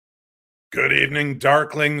Good evening,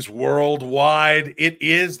 Darklings worldwide. It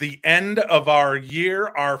is the end of our year,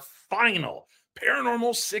 our final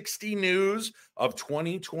Paranormal 60 news of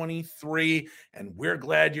 2023, and we're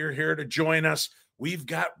glad you're here to join us. We've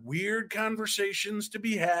got weird conversations to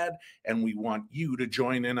be had, and we want you to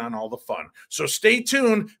join in on all the fun. So stay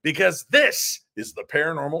tuned, because this is the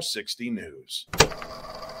Paranormal 60 news.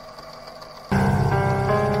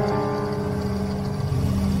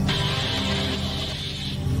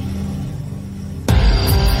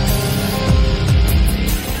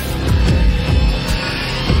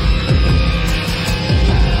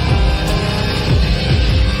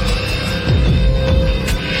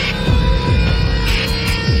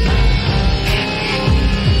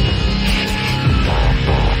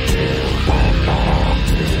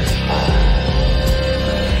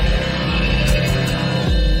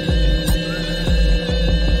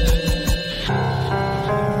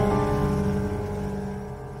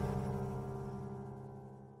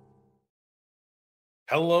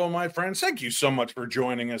 Hello, my friends. Thank you so much for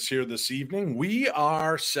joining us here this evening. We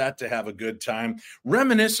are set to have a good time,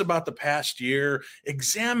 reminisce about the past year,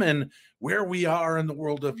 examine where we are in the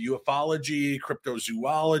world of ufology,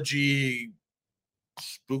 cryptozoology,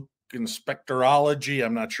 spook inspectorology.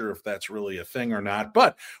 I'm not sure if that's really a thing or not,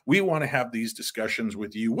 but we want to have these discussions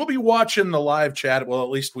with you. We'll be watching the live chat. Well, at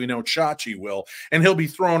least we know Chachi will, and he'll be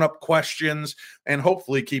throwing up questions and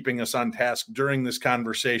hopefully keeping us on task during this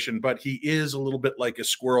conversation. But he is a little bit like a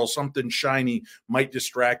squirrel. Something shiny might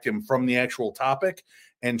distract him from the actual topic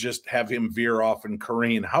and just have him veer off and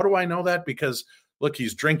careen. How do I know that? Because look,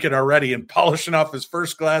 he's drinking already and polishing off his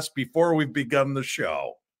first glass before we've begun the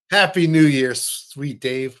show. Happy New Year, sweet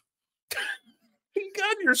Dave.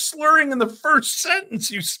 God, you're slurring in the first sentence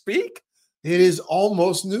you speak. It is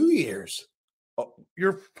almost New Year's. Oh,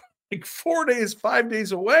 you're like 5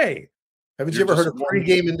 days away. Haven't you ever heard of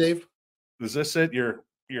pre-gaming, Dave? Is this it? You're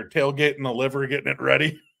tailgating the liver, getting it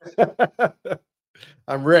ready?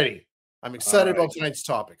 I'm ready. I'm excited about tonight's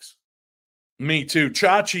topics. Me too.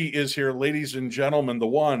 Chachi is here, ladies and gentlemen. The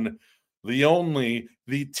one, the only,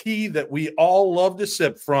 the tea that we all love to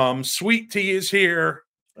sip from. Sweet Tea is here.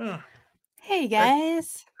 Hey,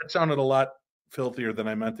 guys. That sounded a lot filthier than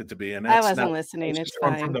I meant it to be. And I wasn't listening. It's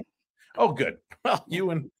fine. Oh, good. Well, you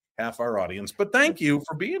and half our audience. But thank you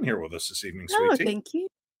for being here with us this evening, Sweet Tea. Thank you.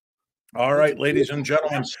 All right, ladies and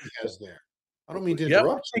gentlemen. I don't mean to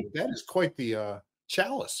interrupt you. That is quite the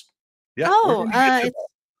chalice. Yeah. It's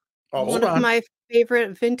one of my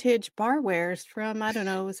favorite vintage barwares from, I don't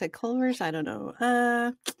know, is it Culver's? I don't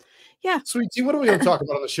know. Yeah. Sweet Tea, what are we going to talk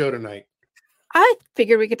about on the show tonight? I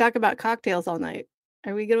figured we could talk about cocktails all night.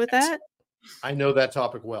 Are we good with that? I know that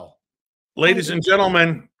topic well. Ladies and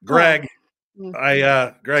gentlemen, Greg,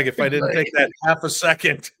 Greg, if I didn't take that half a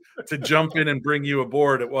second to jump in and bring you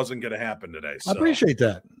aboard, it wasn't going to happen today. So. I appreciate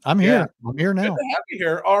that. I'm here. Yeah. I'm here now. Good to have you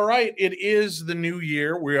here. All right. It is the new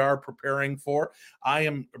year we are preparing for. I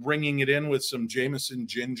am bringing it in with some Jameson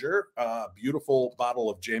ginger, beautiful bottle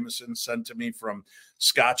of Jameson sent to me from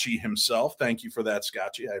Scotchy himself. Thank you for that,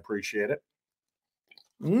 Scotchy. I appreciate it.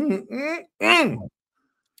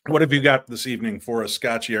 What have you got this evening for us,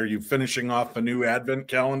 Scotchy? Are you finishing off a new advent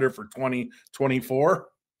calendar for 2024?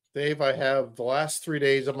 Dave, I have the last 3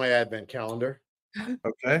 days of my advent calendar.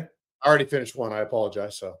 Okay. I already finished one. I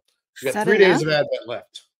apologize. So we got 3 days of advent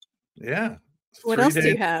left. Yeah. What else do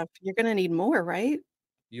you have? You're going to need more, right?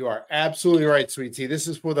 You are absolutely right, Sweet Tea. This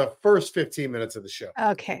is for the first 15 minutes of the show.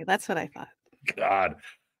 Okay. That's what I thought. God.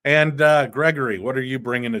 And Gregory, what are you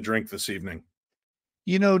bringing to drink this evening?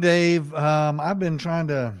 You know, Dave, I've been trying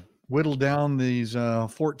to whittle down these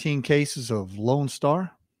 14 cases of Lone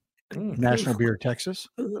Star, National Beer, Texas,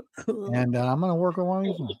 and I'm going to work on one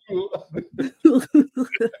of these.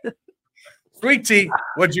 Sweet Tea,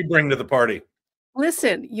 what'd you bring to the party?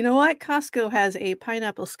 Listen, you know what? Costco has a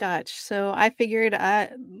pineapple scotch, so I figured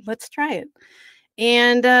let's try it.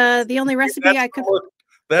 And the only recipe I could...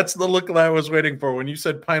 That's the look that I was waiting for. When you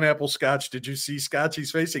said pineapple scotch, did you see Scotchy's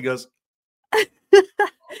face? He goes...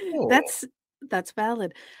 Oh. That's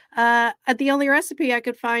valid. The only recipe I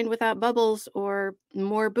could find without bubbles or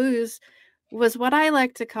more booze was what I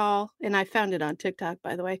like to call, and I found it on TikTok,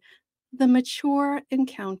 by the way, the mature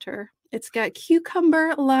encounter. It's got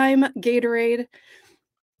cucumber, lime, Gatorade,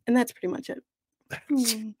 and that's pretty much it.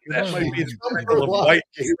 That might be the sprinkle of white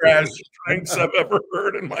trash drinks I've ever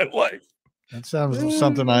heard in my life. That sounds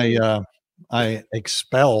something I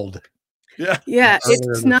expelled. Yeah,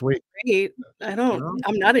 it's not great.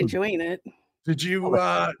 I'm not enjoying it. Did you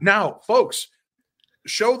now, folks,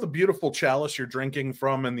 show the beautiful chalice you're drinking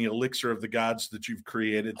from and the elixir of the gods that you've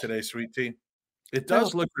created today, Sweet Tea. It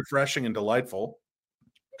does look refreshing and delightful.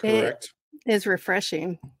 Correct. is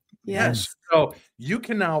refreshing. Yes. So you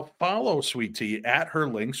can now follow Sweet Tea at her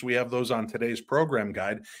links. We have those on today's program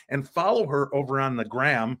guide, and follow her over on the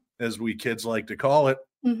gram, as we kids like to call it.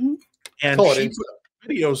 Mm-hmm. And she put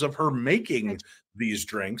videos of her making these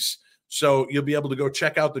drinks. So you'll be able to go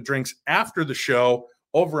check out the drinks after the show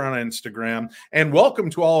over on Instagram. And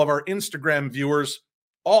welcome to all of our Instagram viewers,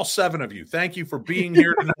 all 7 of you. Thank you for being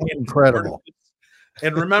here tonight. Incredible.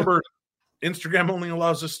 And remember, Instagram only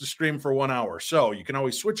allows us to stream for 1 hour. So you can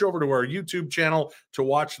always switch over to our YouTube channel to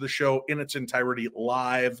watch the show in its entirety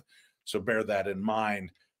live. So bear that in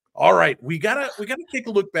mind. All right, we gotta take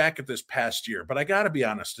a look back at this past year, but I gotta be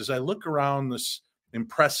honest, as I look around this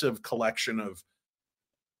impressive collection of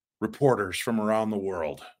reporters from around the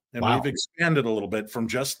world, and we've expanded a little bit from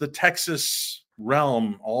just the Texas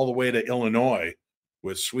realm all the way to Illinois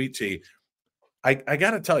with Sweet Tea. I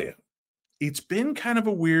gotta tell you, it's been kind of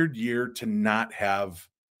a weird year to not have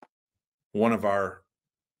one of our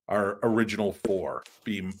original 4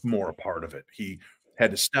 be more a part of it. He had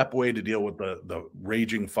to step away to deal with the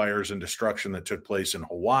raging fires and destruction that took place in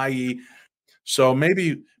Hawaii. So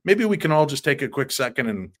maybe we can all just take a quick second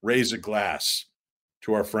and raise a glass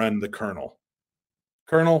to our friend, the Colonel.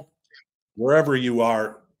 Colonel, wherever you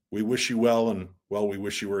are, we wish you well, and we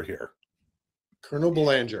wish you were here. Colonel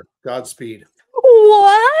Belanger, Godspeed.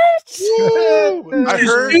 What? I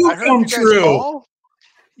heard come true.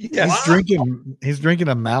 He's drinking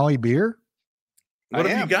a Maui beer. What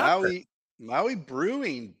have you got? Maui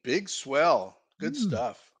Brewing, big swell, good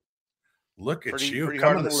stuff. Look at you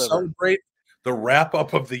coming to celebrate the wrap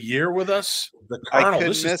up of the year with us. The Colonel.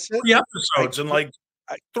 This is 3 episodes in like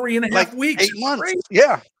 3.5 weeks. 8 months. Great.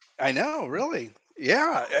 Yeah, I know. Really.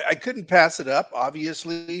 Yeah, I couldn't pass it up.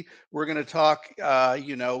 Obviously, we're going to talk.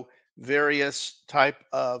 Various type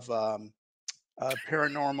of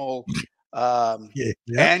paranormal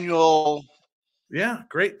annual. Yeah,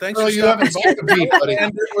 great. Thanks for stopping by, buddy.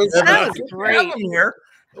 And it was that was great. Here.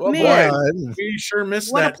 Well, Man, boy, we sure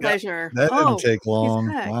missed what that. A pleasure. That didn't take long.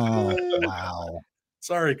 Wow.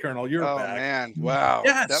 Sorry, Colonel, you're back. Oh man, wow.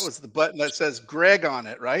 Yes. That was the button that says Greg on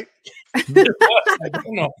it, right? I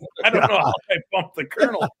don't know how I bumped the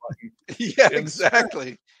Colonel button. Yeah,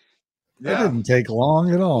 exactly. That didn't take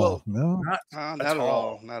long at all. Well, not at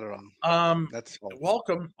all. Not at all. That's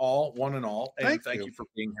welcome all, one and all, and thank you for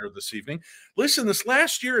being here this evening. Listen, this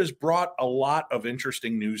last year has brought a lot of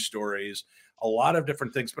interesting news stories, a lot of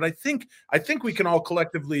different things, but I think we can all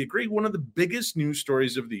collectively agree one of the biggest news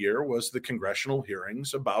stories of the year was the congressional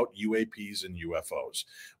hearings about UAPs and UFOs.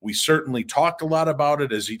 We certainly talked a lot about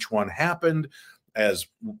it as each one happened, as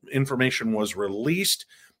information was released,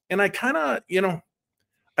 and I kind of,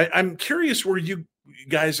 I'm curious where you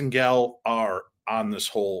guys and gal are on this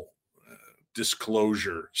whole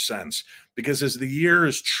disclosure sense, because as the year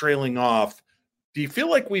is trailing off, do you feel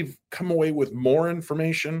like we've come away with more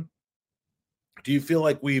information? Do you feel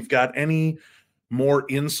like we've got any more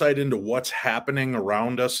insight into what's happening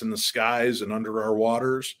around us in the skies and under our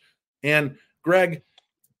waters? And Greg,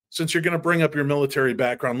 since you're going to bring up your military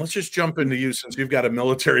background, let's just jump into you since you've got a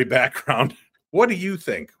military background. What do you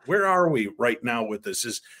think? Where are we right now with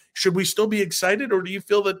this? Should we still be excited, or do you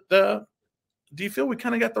feel that? Do you feel we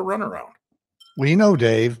kind of got the runaround? Well,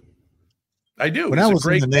 Dave, I do. When I was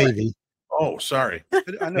in the Navy. Oh, sorry.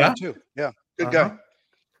 I know him too. Yeah, good guy.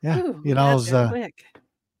 Yeah, Ooh, I was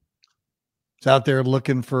out there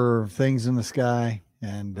looking for things in the sky,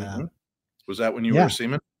 and was that when you were a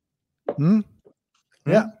seaman?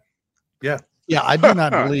 Yeah. I do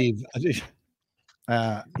not believe.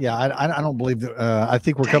 I don't believe that. I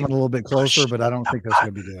think we're coming a little bit closer, but I don't think that's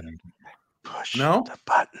going to be doing anything. Push the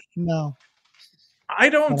button. No, I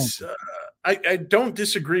don't. I don't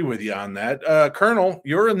disagree with you on that, Colonel.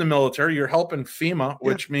 You're in the military. You're helping FEMA,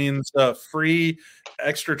 which means free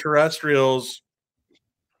extraterrestrials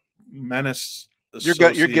menace. You're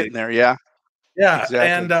getting there, yeah. Exactly.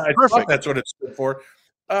 And I thought that's what it stood for.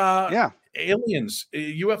 Aliens,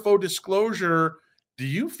 UFO disclosure. Do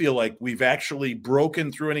you feel like we've actually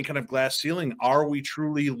broken through any kind of glass ceiling? Are we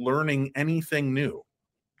truly learning anything new?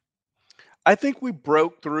 I think we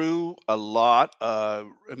broke through a lot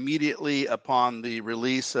immediately upon the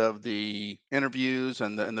release of the interviews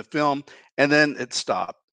and the film, and then it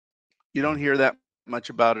stopped. You don't hear that much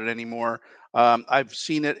about it anymore. I've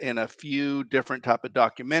seen it in a few different type of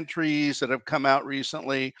documentaries that have come out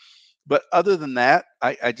recently, but other than that,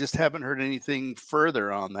 I just haven't heard anything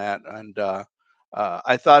further on that. And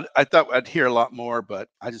I thought I'd hear a lot more, but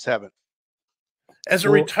I just haven't. As a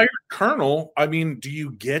retired colonel, I mean, do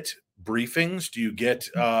you get briefings? Do you get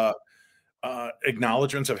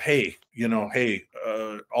acknowledgments of, hey,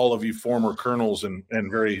 all of you former colonels and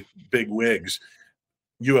very big wigs,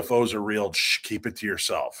 UFOs are real. Shh, keep it to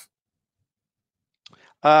yourself.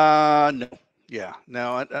 No. Yeah.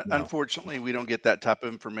 No. No. Unfortunately, we don't get that type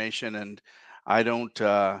of information, and I don't.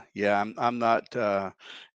 I'm not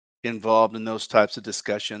involved in those types of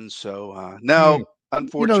discussions. So no,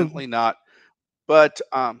 unfortunately not. But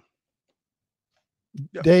yeah,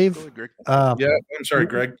 Dave, go ahead, Greg. Yeah, I'm sorry,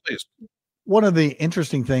 Greg, please. One of the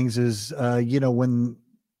interesting things is, when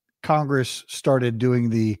Congress started doing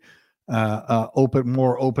the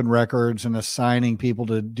more open records and assigning people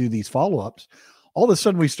to do these follow-ups, all of a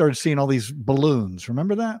sudden we started seeing all these balloons.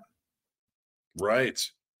 Remember that? Right.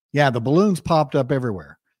 Yeah, the balloons popped up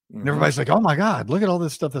everywhere. And everybody's like, oh my God, look at all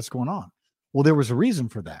this stuff that's going on. Well, there was a reason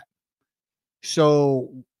for that.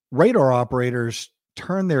 So radar operators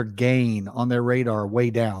turn their gain on their radar way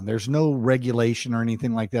down. There's no regulation or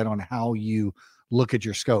anything like that on how you look at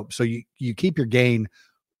your scope. So you keep your gain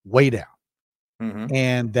way down.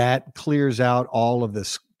 And that clears out all of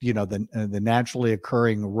this, the naturally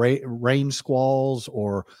occurring rain squalls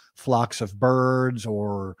or flocks of birds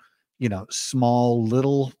or, small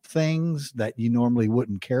little things that you normally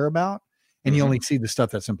wouldn't care about. And you only see the stuff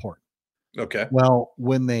that's important. Okay. Well,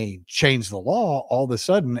 when they change the law, all of a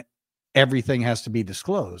sudden everything has to be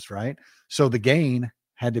disclosed, right? So the gain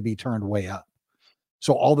had to be turned way up.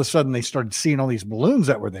 So all of a sudden they started seeing all these balloons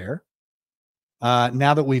that were there.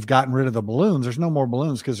 Now that we've gotten rid of the balloons, there's no more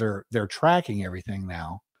balloons because they're tracking everything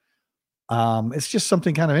now. It's just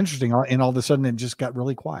something kind of interesting. And all of a sudden it just got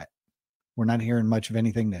really quiet. We're not hearing much of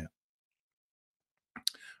anything new.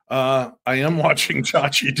 I am watching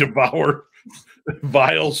Chachi devour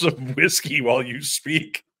vials of whiskey while you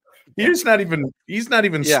speak. He's not even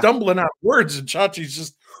stumbling out words, and Chachi's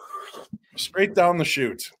just straight down the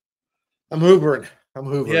chute. I'm hoovering.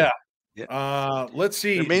 Yeah. Let's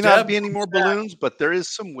see. There may not be any more balloons, but there is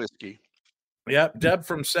some whiskey. Yep. Deb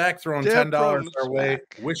from SAC throwing $10 our way,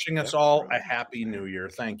 wishing us all a happy new year.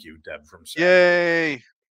 Thank you, Deb from SAC. Yay.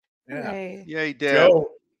 Yeah. Yay, Deb.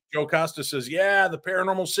 Joe Costa says, yeah, the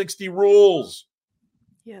Paranormal 60 rules.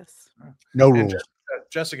 Yes. No rules.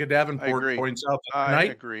 Jessica Davenport points out that tonight,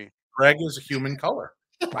 I agree. Greg is a human color.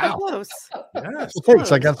 Wow. Close. Yes. Well,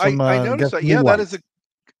 thanks. I got some. I noticed that. Yeah, that is a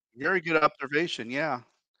very good observation. Yeah.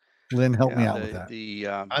 Lynn, help me out with that. The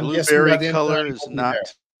blueberry color is not.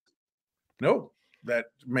 No, that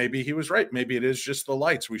maybe he was right. Maybe it is just the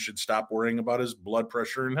lights. We should stop worrying about his blood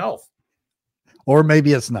pressure and health. Or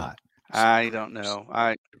maybe it's not. I don't know.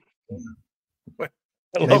 I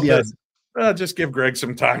love this. Just give Greg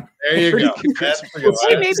some time. There you go.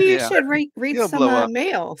 Maybe you should read some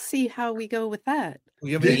mail. See how we go with that.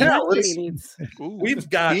 We've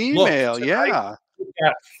got email. We've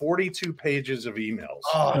got 42 pages of emails.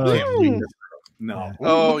 No.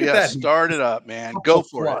 Oh yeah. Start it up, man. Go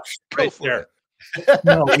for it. Go for it.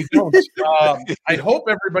 No, we don't. I hope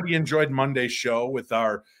everybody enjoyed Monday's show with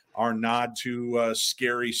our nod to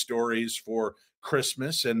scary stories for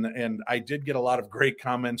Christmas, and I did get a lot of great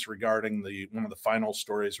comments regarding one of the final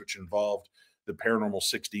stories, which involved the Paranormal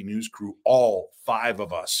 60 news crew, all 5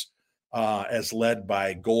 of us, as led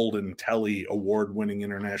by Golden Telly award-winning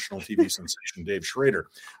international TV sensation Dave Schrader.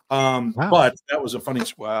 But that was a funny.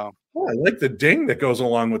 Wow. Oh, I like the ding that goes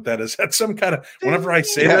along with that. Is that some kind of? Whenever I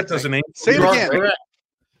say that, does an angel? Say it again.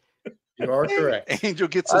 You are correct. Angel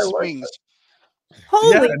gets his swings.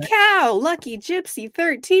 Holy cow, Lucky Gypsy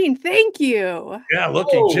 13. Thank you. Yeah,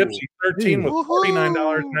 Lucky Gypsy 13 with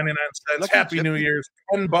 $49.99. Happy New Year's,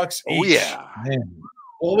 $10 each. Oh, yeah. Man.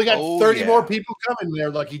 Well, we got 30 more people coming there,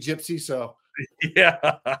 Lucky Gypsy. So,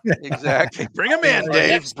 yeah, exactly. Bring them in,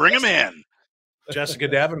 Dave. Bring them in. Jessica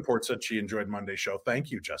Davenport said she enjoyed Monday's show.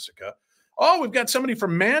 Thank you, Jessica. Oh, we've got somebody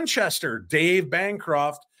from Manchester. Dave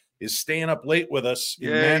Bancroft is staying up late with us in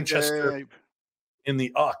Manchester. Dave. In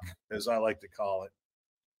the UCK, as I like to call it.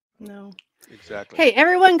 No. Exactly. Hey,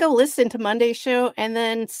 everyone go listen to Monday's show, and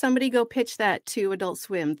then somebody go pitch that to Adult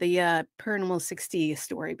Swim, the Paranormal 60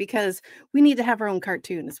 story, because we need to have our own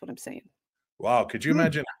cartoon, is what I'm saying. Wow. Could you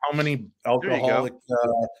imagine how many alcoholic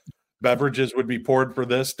beverages would be poured for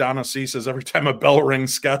this? Donna C says every time a bell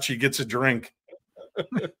rings, Scotchy gets a drink.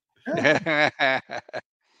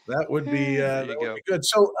 That would be good.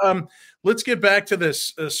 So let's get back to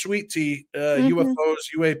this sweet tea, UFOs,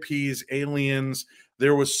 UAPs, aliens.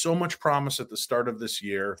 There was so much promise at the start of this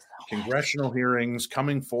year. Congressional hearings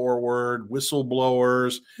coming forward,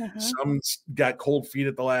 whistleblowers. Some got cold feet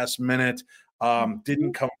at the last minute,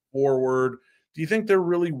 didn't come forward. Do you think there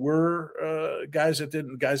really were guys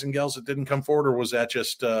and gals that didn't come forward, or was that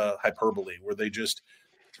just hyperbole? Were they just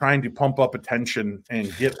trying to pump up attention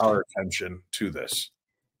and get our attention to this?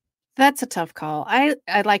 That's a tough call.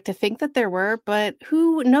 I'd like to think that there were, but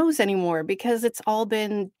who knows anymore because it's all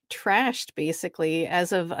been trashed basically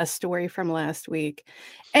as of a story from last week.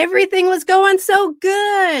 Everything was going so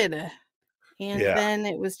good. And then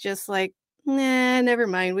it was just like, nah, never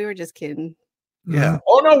mind. We were just kidding. Yeah.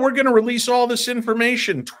 Oh, no, we're going to release all this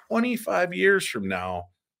information 25 years from now.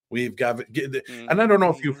 We've got, and I don't know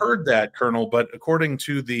if you heard that, Colonel, but according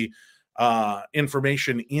to the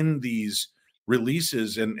information in these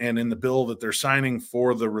releases and in the bill that they're signing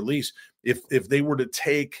for the release, if they were to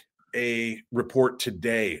take a report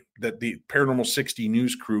today that the Paranormal 60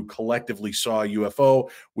 news crew collectively saw a UFO,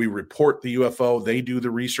 we report the UFO, they do the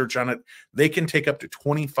research on it, they can take up to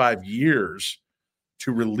 25 years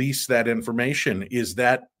to release that information. Is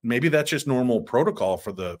that, maybe that's just normal protocol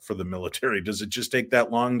for the military? Does it just take that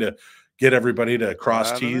long to get everybody to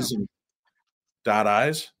cross T's and dot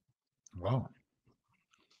I's? Wow.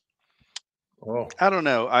 Oh, I don't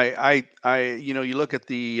know. I you look at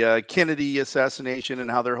the Kennedy assassination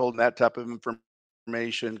and how they're holding that type of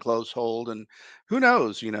information close hold, and who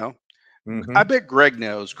knows? I bet Greg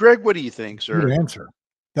knows. Greg, what do you think, sir? Good answer.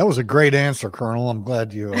 That was a great answer, Colonel. I'm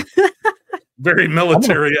glad you. Very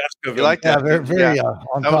military-esque of him. You like that? Yeah, very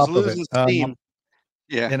on I was top of losing it. steam.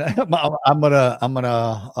 And I'm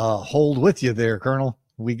gonna hold with you there, Colonel.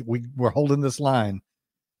 We're holding this line.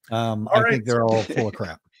 I think they're all full of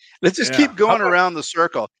crap. Let's just keep going around the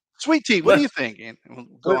circle. Sweet Tea, what do you think?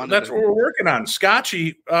 That's what we're working on.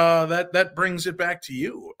 Scotchy, that brings it back to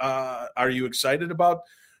you. Are you excited about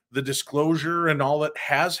the disclosure and all that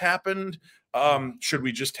has happened? Should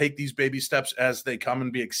we just take these baby steps as they come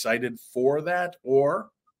and be excited for that? Or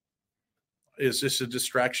is this a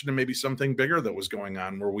distraction to maybe something bigger that was going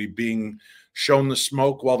on? Were we being shown the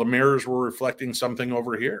smoke while the mirrors were reflecting something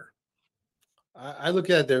over here? I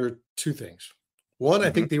look at there are two things. One,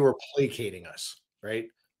 I think they were placating us, right?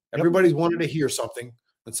 Everybody's wanted to hear something.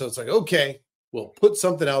 And so it's like, okay, we'll put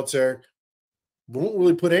something out there. We won't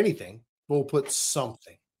really put anything, but we'll put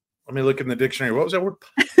something. Let me look in the dictionary. What was that word?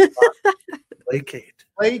 Placate.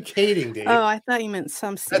 Placating, Dave. Oh, I thought you meant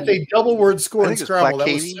something. That's a double word score in Scrabble. That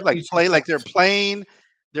was like they're playing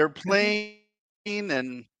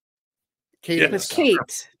and with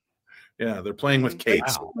Kate. Yeah, they're playing with Kate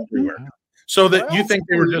everywhere. So that you think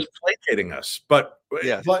they were just placating us, but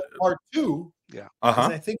But part two,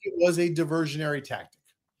 I think it was a diversionary tactic.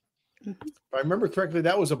 If I remember correctly,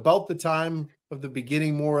 that was about the time of the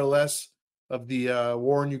beginning, more or less, of the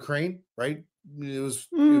war in Ukraine, right? It was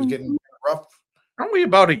getting rough. Aren't we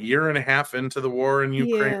about a year and a half into the war in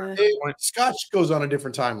Ukraine? Yeah. Scotch goes on a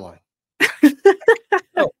different timeline.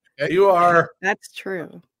 You are. That's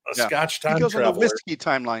true. A Scotch time he goes traveler. on the whiskey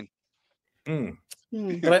timeline.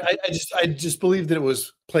 But I just believe that it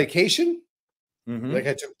was placation. Like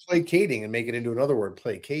I took placating and make it into another word,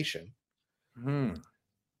 placation.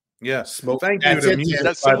 Yes. Smoke. Thank you to music,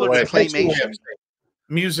 That's by the similar way. to claymation.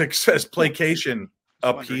 Music says placation,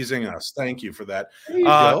 appeasing us. Thank you for that. There you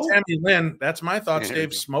go. Tammy Lynn, that's my thoughts,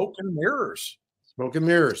 Dave. Smoke and mirrors. Smoke and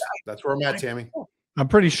mirrors. That's where I'm at, Tammy. I'm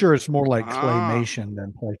pretty sure it's more like claymation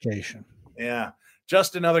than placation. Yeah.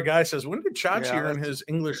 Just another guy says, when did Chachi earn his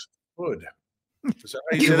English hood? Is that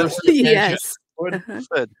how you say that? Yes.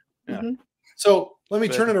 Good. Yeah. So let me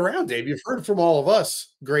turn it around, Dave. You've heard from all of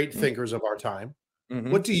us great thinkers of our time.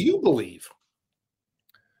 What do you believe?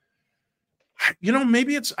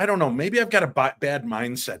 Maybe it's, I don't know. Maybe I've got a bad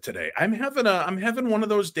mindset today. I'm having one of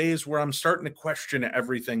those days where I'm starting to question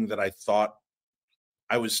everything that I thought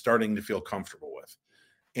I was starting to feel comfortable with.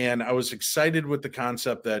 And I was excited with the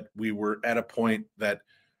concept that we were at a point that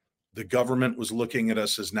the government was looking at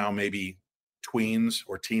us as now maybe tweens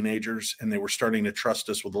or teenagers, and they were starting to trust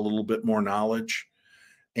us with a little bit more knowledge.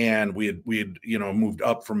 And we had moved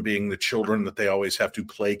up from being the children that they always have to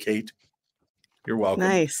placate. You're welcome.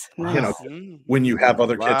 Nice. When you have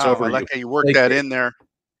other kids over, I like how you work that in there.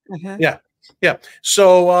 Yeah.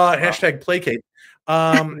 So hashtag placate.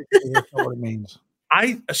 That's not what it means.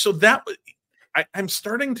 I'm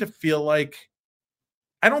starting to feel like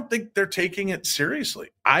I don't think they're taking it seriously.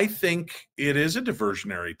 I think it is a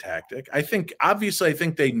diversionary tactic. I think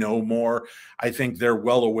they know more. I think they're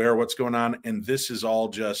well aware what's going on. And this is all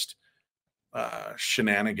just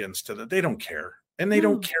shenanigans they don't care. And they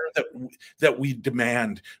don't care that we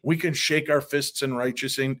demand. We can shake our fists in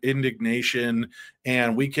righteous indignation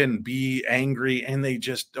and we can be angry, and they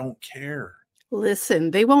just don't care.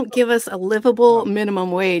 Listen, they won't give us a livable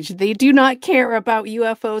minimum wage. They do not care about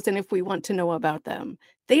UFOs and if we want to know about them.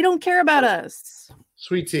 They don't care about us.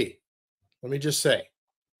 Sweet Tea, let me just say,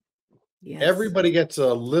 Yes. Everybody gets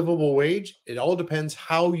a livable wage. It all depends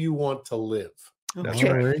how you want to live. Okay.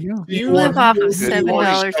 There you go. You live off of Good point.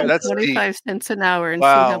 That's $7.25 an hour and see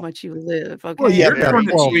Wow. how much you live. Okay. Well, yeah, You're yeah, doing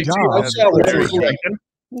it 12 sweet, too. I jobs. saw what There you you were go. thinking.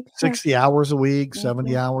 60 hours a week,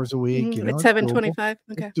 70 hours a week. You know, It's it's doable. $7.25.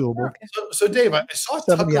 Okay. It's doable. Okay. So Dave, I saw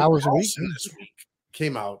 70 Tucker hours a week. Carlson this week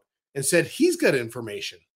came out and said he's got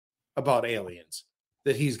information about aliens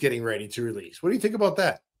that he's getting ready to release. What do you think about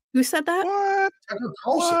that? Who said that? What? Tucker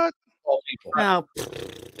Carlson. What? All people. Oh,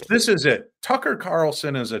 This is it. Tucker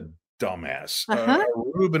Carlson is a dumbass, Uh-huh.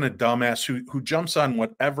 a Rube and a dumbass who jumps on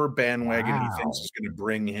whatever bandwagon he thinks Wow. is going to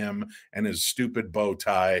bring him and his stupid bow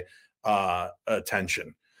tie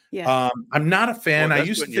attention. yeah. I'm not a fan. Well, I that's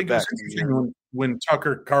used to putting you think it was back in interesting your- when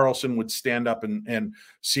Tucker Carlson would stand up and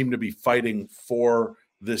seem to be fighting for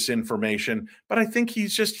this information. But I think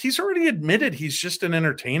he's already admitted he's just an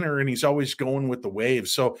entertainer and he's always going with the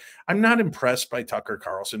waves. So I'm not impressed by Tucker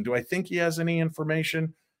Carlson. Do I think he has any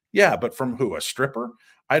information? Yeah, but from who? A stripper?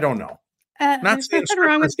 I don't know. Not There's saying nothing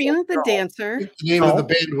wrong with strippers being don't the go. I dancer. think the name of the No.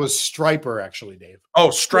 band was Striper, actually, Dave. Oh,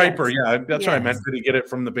 Striper. Yes. Yeah, that's what I meant. Yes. Did he get it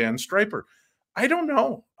from the band Striper? I don't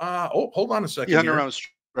know. Hold on a second. He hung here. around with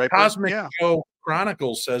Striper. Cosmic Yeah. Joe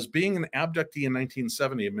Chronicles says, being an abductee in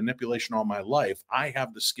 1970 and manipulation all my life, I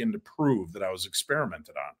have the skin to prove that I was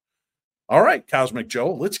experimented on. All right, Cosmic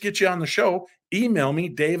Joe, let's get you on the show. Email me,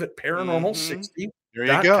 Dave at paranormal60.com. There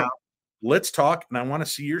you go. Let's talk, and I want to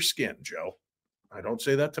see your skin, Joe. I don't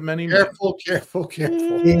say that to many men. Careful.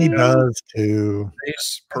 He does too.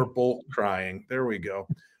 Face purple crying. There we go.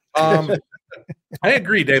 I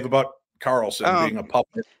agree, Dave, about Carlson being a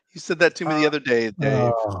puppet. You said that to me the other day,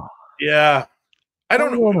 Dave. Yeah. I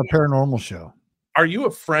don't know. On a paranormal show. Are you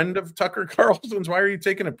a friend of Tucker Carlson's? Why are you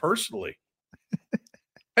taking it personally?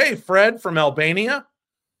 Hey, Fred from Albania.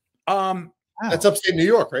 That's upstate New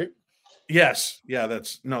York, right? Yes. Yeah,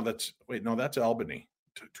 that's Albany.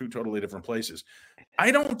 Two totally different places.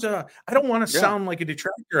 I don't want to sound like a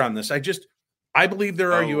detractor on this. I believe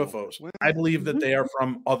there are UFOs. I believe that they are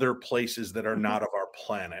from other places that are not of our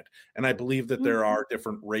planet. And I believe that there are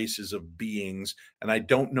different races of beings. And I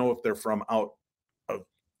don't know if they're from out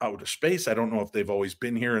of space. I don't know if they've always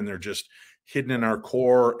been here and they're just hidden in our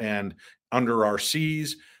core and under our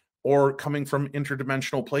seas, or coming from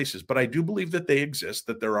interdimensional places. But I do believe that they exist,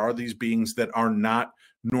 that there are these beings that are not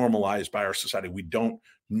normalized by our society. We don't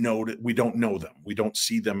know them. We don't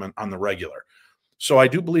see them on the regular. So I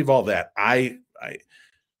do believe all that. I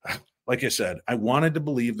like I said, I wanted to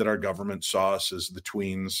believe that our government saw us as the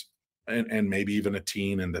tweens and maybe even a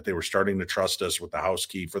teen, and that they were starting to trust us with the house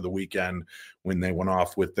key for the weekend when they went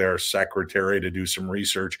off with their secretary to do some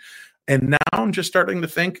research. And now I'm just starting to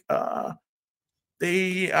think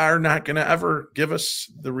they are not going to ever give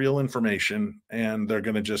us the real information, and they're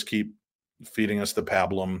going to just keep feeding us the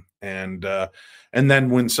pablum. And then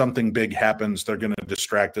when something big happens, they're going to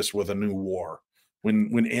distract us with a new war.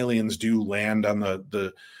 When aliens do land on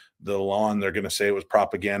the lawn, they're going to say it was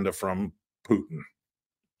propaganda from Putin.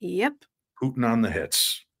 Yep. Putin on the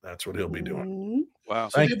hits. That's what he'll be doing. Wow.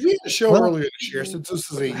 So did we had a show earlier this year, since this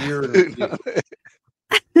is a year and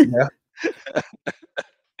Yeah.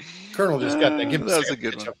 Colonel just got that. That was a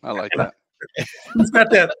good one. I like that. It's got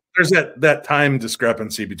that. There's that time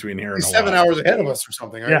discrepancy between here and He's 7 hours ahead of us or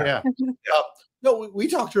something, right? Yeah. No, we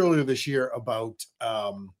talked earlier this year about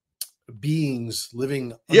beings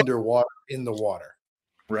living Yep. underwater in the water.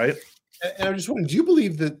 Right. And I'm just wondering, do you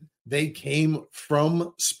believe that they came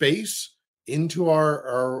from space into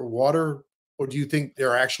our water, or do you think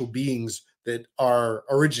there are actual beings that are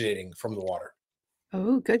originating from the water?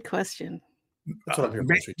 Oh, good question. That's what I'm hearing.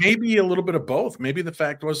 Maybe a little bit of both. Maybe the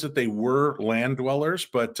fact was that they were land dwellers,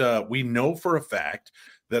 but we know for a fact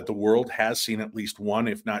that the world has seen at least one,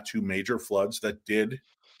 if not two, major floods that did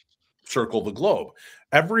circle the globe.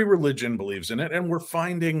 Every religion believes in it, and we're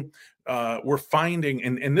finding,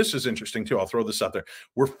 and this is interesting too. I'll throw this out there.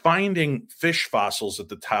 We're finding fish fossils at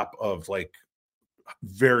the top of like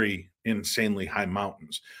very insanely high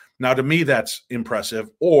mountains. Now, to me, that's impressive.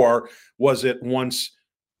 Or was it once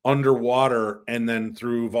underwater and then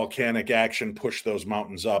through volcanic action pushed those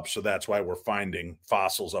mountains up? So that's why we're finding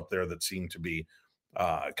fossils up there that seem to be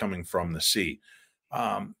coming from the sea.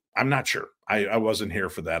 I'm not sure. I wasn't here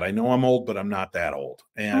for that. I know I'm old, but I'm not that old.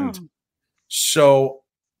 And so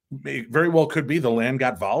it very well could be the land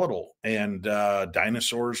got volatile and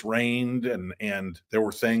dinosaurs reigned and there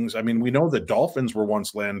were things. I mean, we know that dolphins were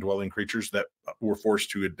once land dwelling creatures that were forced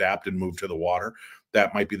to adapt and move to the water.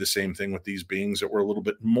 That might be the same thing with these beings that were a little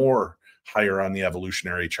bit more higher on the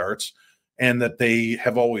evolutionary charts, and that they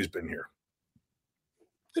have always been here.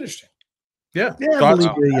 Interesting. Yeah. Yeah, I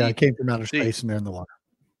believe they came from outer space and they're in the water.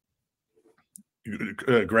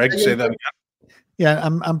 Greg, say that again. Yeah,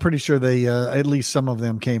 I'm pretty sure they at least some of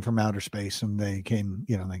them came from outer space and they came,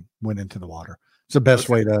 they went into the water. It's the best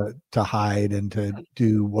way to hide and to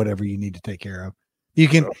do whatever you need to take care of.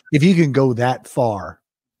 If you can go that far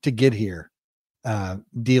to get here,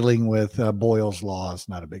 dealing with Boyle's law is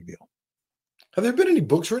not a big deal. Have there been any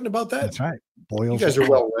books written about that? That's right. Boyle's You guys are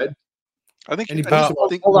well read. I think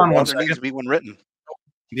hold on one there needs to be one written.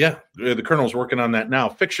 Yeah, the Colonel's working on that now.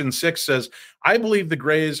 Fiction 6 says, I believe the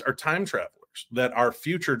Greys are time travelers, that our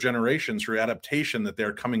future generations through adaptation, that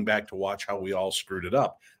they're coming back to watch how we all screwed it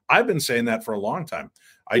up. I've been saying that for a long time.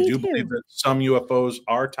 I do believe that some UFOs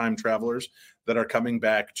are time travelers that are coming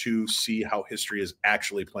back to see how history is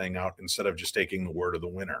actually playing out instead of just taking the word of the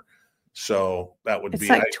winner. So that would it's be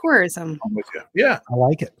like tourism. I'm with you. Yeah. I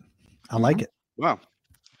like it. I like it. Wow.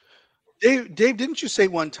 Dave, didn't you say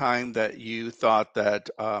one time that you thought that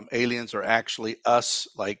aliens are actually us,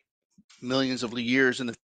 like millions of years in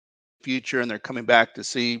the future, and they're coming back to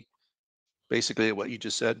see basically what you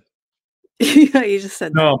just said? Yeah, you just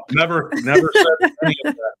said no, never said any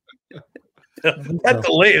of that. That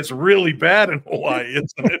delay is really bad in Hawaii,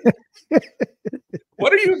 isn't it?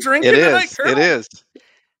 What are you drinking tonight, Colonel? It is.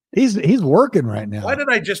 He's working right now. Why did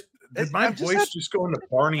my voice just go into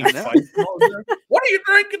Barney fight? What are you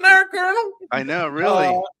drinking there, Colonel? I know, really.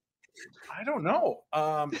 I don't know.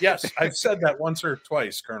 Yes, I've said that once or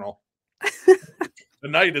twice, Colonel.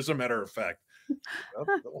 Tonight, as a matter of fact.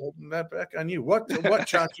 Holding that back on you. What,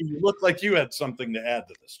 Chachi? You look like you had something to add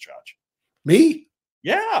to this, Chachi. Me?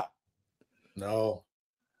 Yeah. No.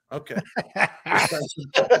 Okay.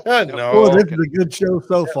 No. Oh, this is a good show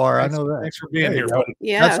so far. I know that. Thanks for being here, buddy.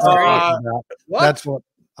 Yeah, that's what.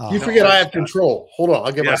 You forget I have control. Hold on,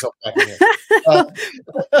 I'll get myself back in here.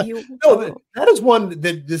 That is one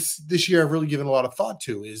that this year I've really given a lot of thought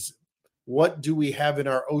to. Is what do we have in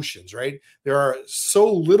our oceans? Right, there are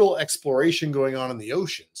so little exploration going on in the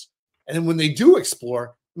oceans, and then when they do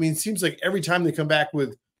explore, I mean, it seems like every time they come back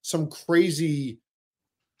with some crazy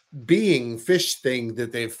fish thing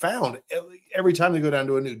that they've found, every time they go down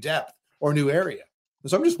to a new depth or a new area.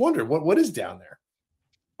 So I'm just wondering what is down there.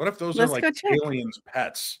 What if those are like aliens'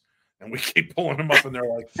 pets, and we keep pulling them up, and they're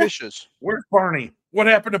like fishes? Where's Barney? What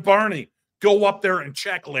happened to Barney? Go up there and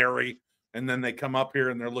check, Larry. And then they come up here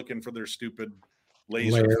and they're looking for their stupid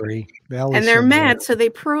laser. Larry. And they're mad, so they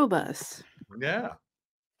probe us. Yeah.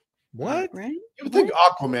 What? Right? You would think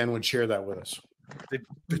Aquaman would share that with us. Did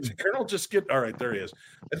the Colonel just get? All right, there he is.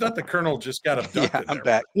 I thought the Colonel just got abducted. Yeah, I'm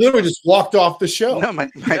back. Literally just walked off the show. No, I'm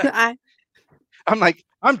like,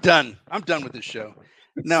 I'm done. I'm done with this show.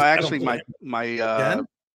 No, actually, my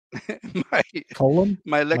colon,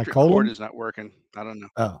 my electric cord is not working. I don't know.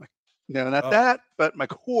 Oh. No, not that, but my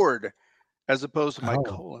cord, as opposed to my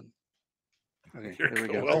colon. Okay, here we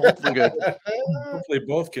go. Well, we're good. Hopefully,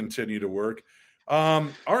 both continue to work. All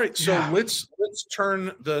right, so let's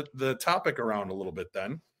turn the topic around a little bit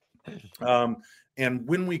then. And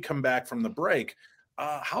when we come back from the break,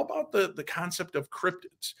 how about the concept of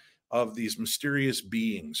cryptids, of these mysterious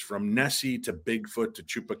beings, from Nessie to Bigfoot to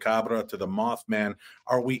Chupacabra to the Mothman?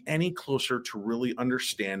 Are we any closer to really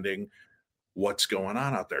understanding what's going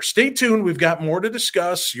on out there? Stay tuned. We've got more to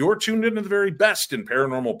discuss. You're tuned into the very best in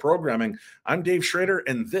paranormal programming. I'm Dave Schrader,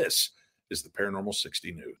 and this is the Paranormal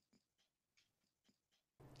 60 News.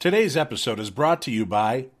 Today's episode is brought to you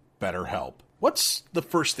by BetterHelp. What's the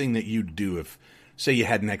first thing that you'd do if, say, you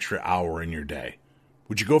had an extra hour in your day?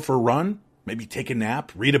 Would you go for a run? Maybe take a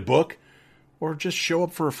nap, read a book, or just show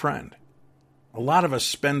up for a friend? A lot of us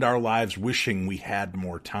spend our lives wishing we had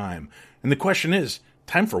more time. And the question is,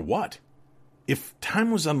 time for what? If time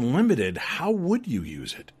was unlimited, how would you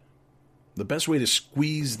use it? The best way to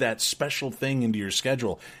squeeze that special thing into your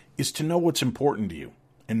schedule is to know what's important to you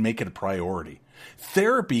and make it a priority.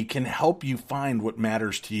 Therapy can help you find what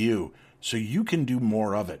matters to you so you can do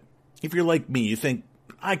more of it. If you're like me, you think,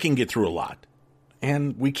 I can get through a lot.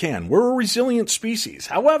 And we can. We're a resilient species.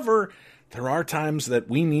 However, there are times that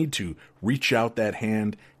we need to reach out that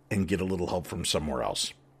hand and get a little help from somewhere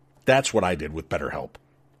else. That's what I did with BetterHelp.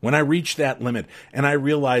 When I reached that limit and I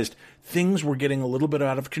realized things were getting a little bit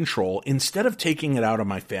out of control, instead of taking it out on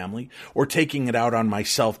my family or taking it out on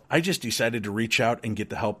myself, I just decided to reach out and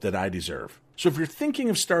get the help that I deserve. So if you're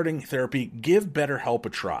thinking of starting therapy, give BetterHelp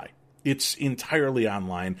a try. It's entirely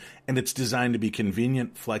online, and it's designed to be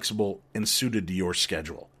convenient, flexible, and suited to your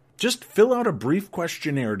schedule. Just fill out a brief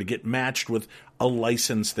questionnaire to get matched with a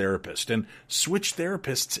licensed therapist, and switch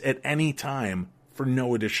therapists at any time for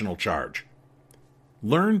no additional charge.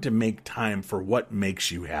 Learn to make time for what makes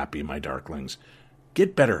you happy, my darklings.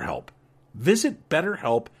 Get BetterHelp. Visit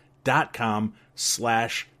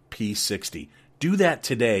BetterHelp.com/P60. Do that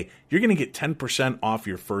today. You're going to get 10% off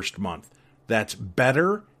your first month. That's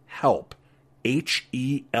BetterHelp,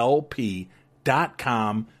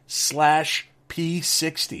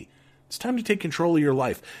 HELP.com/P60. It's time to take control of your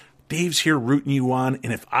life. Dave's here rooting you on,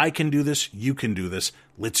 and if I can do this, you can do this.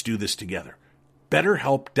 Let's do this together.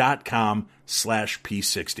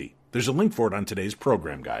 BetterHelp.com/P60. There's a link for it on today's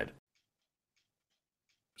program guide.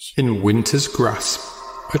 In winter's grasp,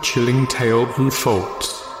 a chilling tale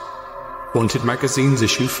unfolds. Wanted Magazine's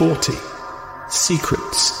issue 40.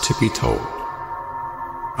 Secrets to be told.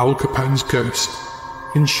 Al Capone's ghost,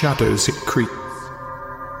 in shadows it creeps.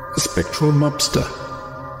 A spectral mobster,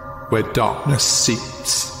 where darkness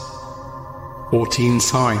seeps. 14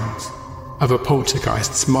 signs of a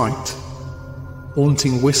poltergeist's might.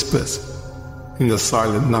 Haunting whispers in the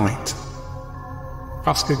silent night.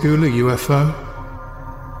 Pascagoula UFO,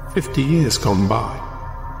 50 years gone by.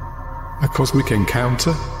 A cosmic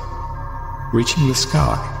encounter, reaching the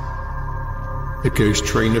sky. The ghost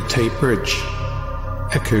train of Tate Bridge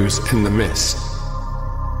echoes in the mist.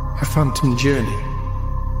 A phantom journey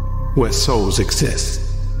where souls exist.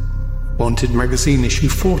 Wanted Magazine issue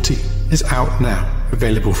 40 is out now.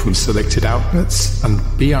 Available from selected outlets and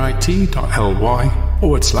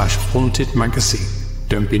bit.ly/Haunted Magazine.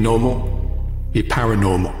 Don't be normal, be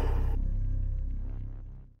paranormal.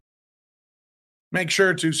 Make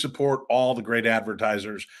sure to support all the great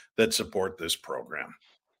advertisers that support this program.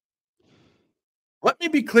 Let me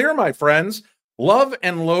be clear, my friends. Love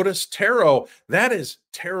and Lotus Tarot, that is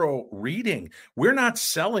tarot reading. We're not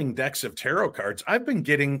selling decks of tarot cards. I've been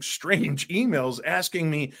getting strange emails asking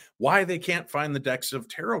me why they can't find the decks of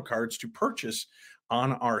tarot cards to purchase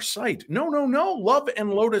on our site. No. Love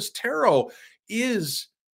and Lotus Tarot is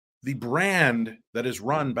the brand that is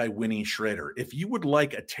run by Winnie Schrader. If you would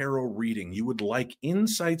like a tarot reading, you would like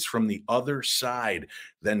insights from the other side,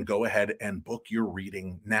 then go ahead and book your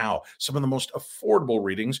reading now. Some of the most affordable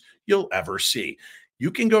readings you'll ever see.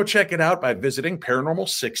 You can go check it out by visiting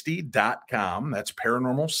paranormal60.com. That's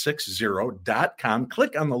paranormal60.com.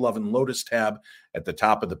 Click on the Love and Lotus tab at the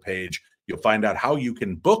top of the page. You'll find out how you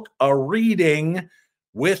can book a reading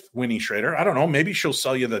with Winnie Schrader. I don't know, maybe she'll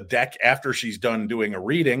sell you the deck after she's done doing a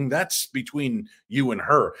reading. That's between you and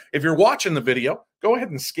her. If you're watching the video, go ahead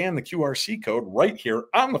and scan the QRC code right here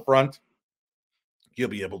on the front. You'll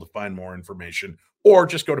be able to find more information, or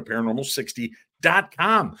just go to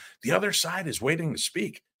paranormal60.com. The other side is waiting to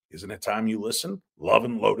speak. Isn't it time you listen? Love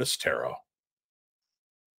and Lotus Tarot.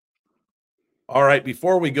 All right,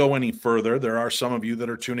 before we go any further, there are some of you that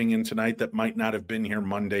are tuning in tonight that might not have been here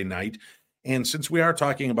Monday night. And since we are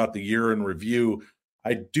talking about the year in review,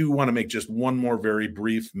 I do want to make just one more very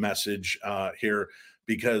brief message here,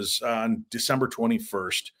 because on December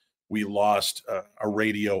 21st, we lost a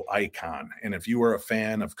radio icon. And if you are a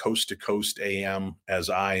fan of Coast to Coast AM, as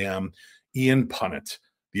I am, Ian Punnett,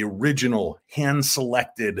 the original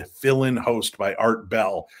hand-selected fill-in host by Art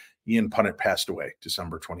Bell, Ian Punnett passed away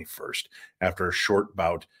December 21st after a short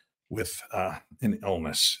bout with an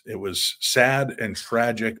illness. It was sad and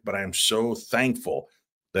tragic, but I am so thankful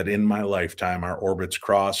that in my lifetime our orbits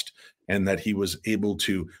crossed and that he was able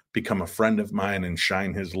to become a friend of mine and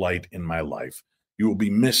shine his light in my life. You will be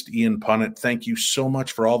missed, Ian Punnett. Thank you so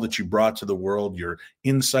much for all that you brought to the world. Your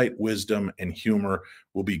insight, wisdom, and humor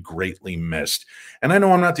will be greatly missed. And I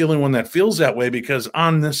know I'm not the only one that feels that way, because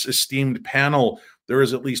on this esteemed panel, there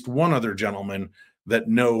is at least one other gentleman that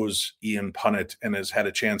knows Ian Punnett and has had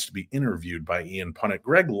a chance to be interviewed by Ian Punnett.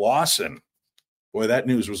 Greg Lawson. Boy, that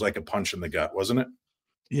news was like a punch in the gut, wasn't it?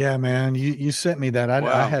 Yeah, man. You sent me that.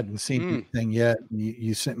 Wow. I hadn't seen anything yet.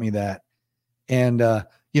 You sent me that. And,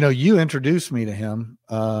 you introduced me to him.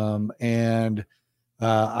 I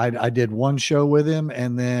did one show with him.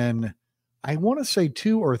 And then I want to say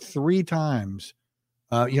 2 or 3 times,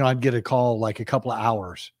 I'd get a call like a couple of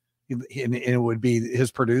hours. And it would be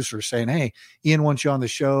his producer saying, "Hey, Ian wants you on the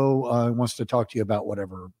show. Wants to talk to you about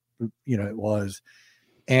whatever, it was."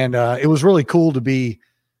 And it was really cool to be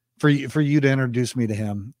for you to introduce me to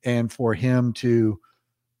him, and for him to,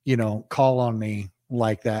 call on me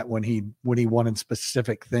like that when he wanted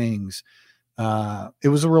specific things. It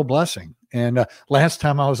was a real blessing. And last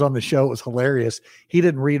time I was on the show, it was hilarious. He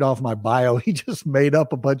didn't read off my bio. He just made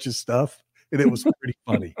up a bunch of stuff, and it was pretty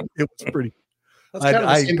funny. It was pretty. That's kind of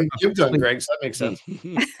the same thing you've done, Greg. So that makes sense.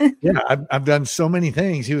 Yeah, I've done so many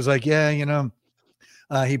things. He was like, "Yeah,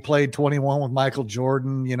 he played 21 with Michael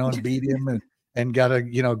Jordan, and beat him and got a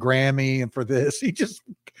Grammy, and for this, he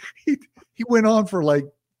went on for like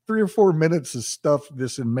 3 or 4 minutes of stuff.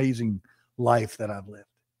 This amazing life that I've lived."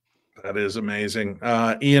 That is amazing,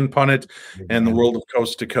 Ian Punnett and the world of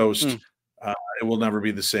Coast to Coast. It will never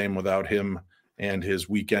be the same without him. and his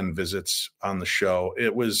weekend visits on the show.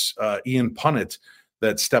 It was Ian Punnett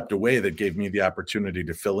that stepped away that gave me the opportunity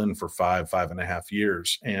to fill in for 5.5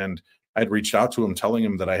 years. And I'd reached out to him telling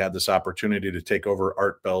him that I had this opportunity to take over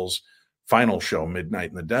Art Bell's final show, Midnight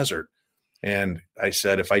in the Desert. And I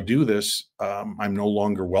said, if I do this, I'm no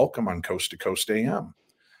longer welcome on Coast to Coast AM.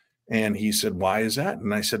 And he said, why is that?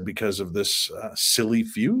 And I said, because of this silly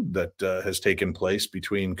feud that has taken place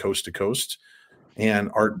between Coast to Coast and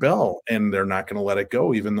Art Bell. And they're not going to let it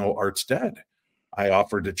go, even though Art's dead. I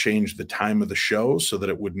offered to change the time of the show so that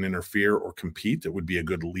it wouldn't interfere or compete. It would be a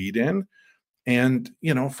good lead in. And,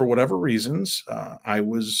 you know, for whatever reasons, I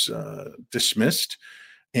was dismissed.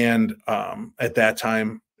 And at that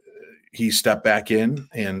time, he stepped back in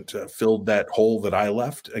and filled that hole that I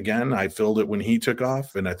left. Again, I filled it when he took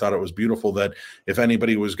off. And I thought it was beautiful that if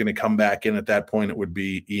anybody was going to come back in at that point, it would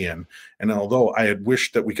be Ian. And although I had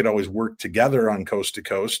wished that we could always work together on Coast to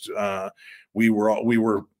Coast, we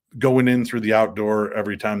were going in through the outdoor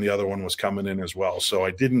every time the other one was coming in as well. So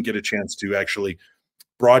I didn't get a chance to actually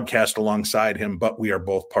broadcast alongside him, but we are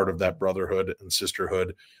both part of that brotherhood and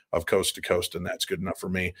sisterhood of Coast to Coast. And that's good enough for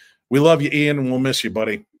me. We love you, Ian, and we'll miss you,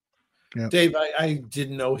 buddy. Yeah. Dave, I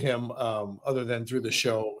didn't know him other than through the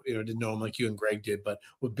show. You know, didn't know him like you and Greg did, but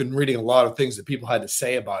we've been reading a lot of things that people had to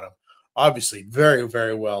say about him. Obviously, very,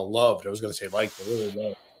 very well loved. I was going to say liked, but really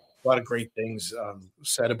loved. A lot of great things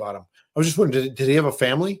said about him. I was just wondering, did he have a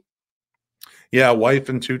family? Yeah, wife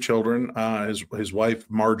and 2 children. His wife,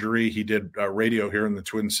 Marjorie, he did radio here in the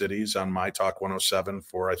Twin Cities on My Talk 107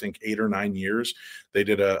 for, I think, 8 or 9 years. They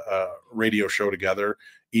did a radio show together,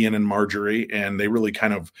 Ian and Marjorie, and they really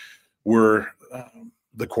kind of were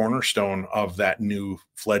the cornerstone of that new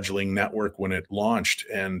fledgling network when it launched.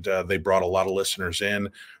 And they brought a lot of listeners in.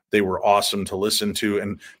 They were awesome to listen to.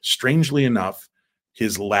 And strangely enough,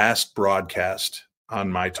 his last broadcast on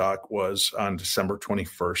My Talk was on December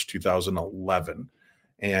 21st, 2011.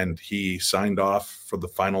 And he signed off for the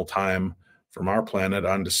final time from our planet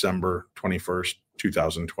on December 21st,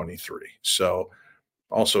 2023. So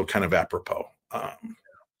also kind of apropos.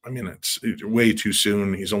 I mean, it's way too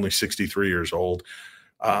soon. He's only 63 years old.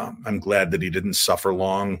 I'm glad that he didn't suffer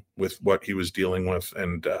long with what he was dealing with.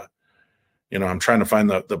 And, you know, I'm trying to find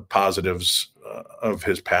the positives of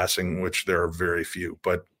his passing, which there are very few,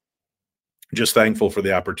 but just thankful for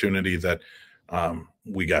the opportunity that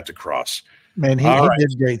we got to cross. Man, he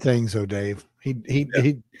did great things, though, Dave.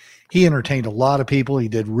 He entertained a lot of people. He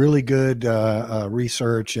did really good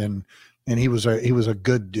research, and he was a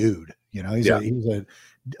good dude. You know, he was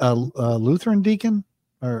a Lutheran deacon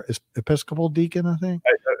or Episcopal deacon, I think.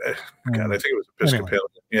 I think it was Episcopalian.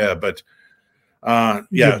 Anyway. Yeah, but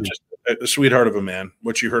just a sweetheart of a man.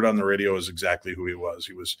 What you heard on the radio is exactly who he was.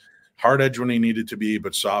 He was hard-edged when he needed to be,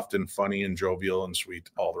 but soft and funny and jovial and sweet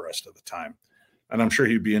all the rest of the time. And I'm sure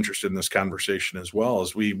he'd be interested in this conversation as well.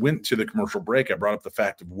 As we went to the commercial break, I brought up the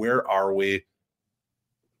fact of where are we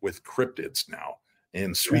with cryptids now?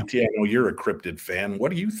 And Sweetie, I know you're a cryptid fan.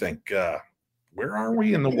 What do you think? Where are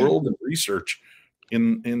we in the world of research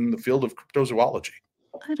in the field of cryptozoology?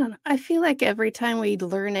 I don't know. I feel like every time we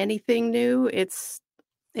learn anything new, it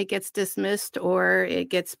gets dismissed or it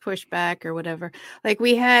gets pushed back or whatever. Like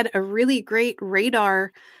we had a really great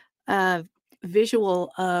radar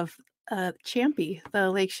visual of Champy, the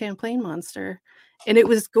Lake Champlain monster, and it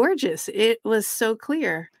was gorgeous. It was so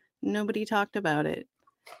clear. Nobody talked about it.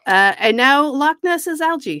 And now Loch Ness is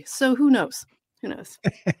algae. So who knows? Who knows?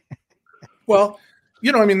 Well,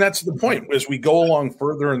 you know, I mean, that's the point. As we go along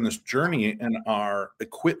further in this journey and our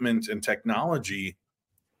equipment and technology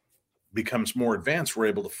becomes more advanced, we're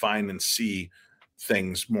able to find and see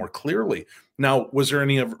things more clearly. Now, was there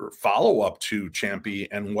any follow-up to Champy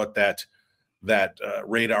and what that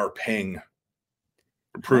radar ping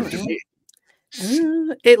proved to be?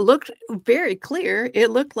 It looked very clear. It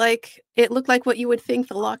looked like what you would think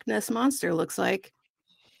the Loch Ness monster looks like.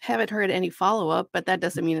 Haven't heard any follow-up, but that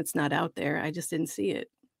doesn't mean it's not out there. I just didn't see it.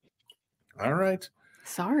 All right.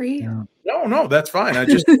 Sorry. Yeah. No, that's fine. I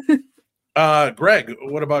just Greg,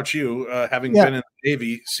 what about you? Having been in the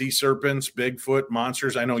Navy, sea serpents, Bigfoot,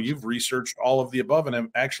 monsters. I know you've researched all of the above and have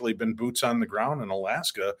actually been boots on the ground in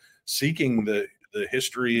Alaska seeking the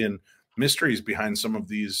history and mysteries behind some of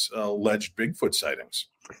these alleged Bigfoot sightings.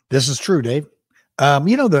 This is true, Dave.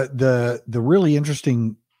 You know, the really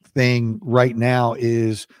interesting thing right now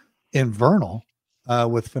is in Vernal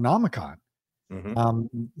with Phenomicon. Mm-hmm.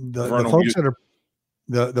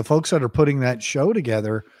 The folks that are putting that show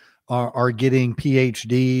together are getting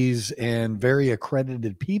PhDs and very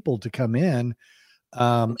accredited people to come in.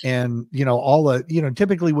 And, you know,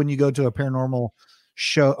 typically when you go to a paranormal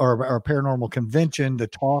show or a paranormal convention, the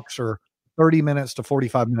talks are 30 minutes to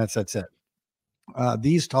 45 minutes. That's it.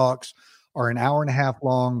 These talks are an hour and a half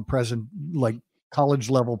long like college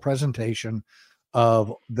level presentation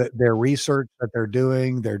of their research that they're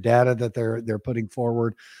doing, their data that they're putting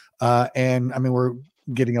forward. And I mean, we're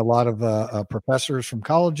getting a lot of professors from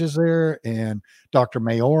colleges there, and Dr.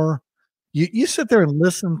 Mayor. You sit there and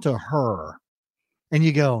listen to her and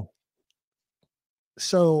you go,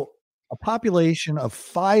 so a population of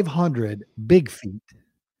 500 big feet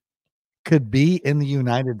could be in the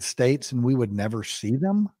United States and we would never see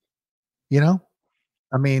them.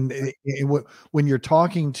 I mean, when you're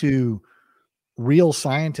talking to real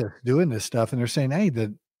scientists doing this stuff and they're saying, hey,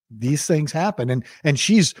 these things happen. And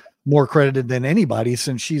she's more credited than anybody,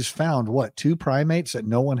 since she's found two primates that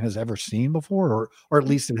no one has ever seen before, or at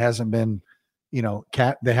least it hasn't been,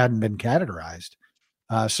 they hadn't been categorized.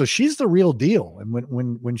 So she's the real deal. And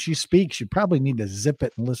when she speaks, you probably need to zip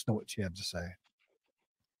it and listen to what she has to say.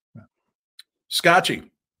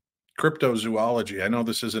 Scotchy, cryptozoology. I know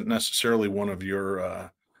this isn't necessarily one of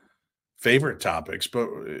your favorite topics, but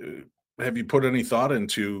have you put any thought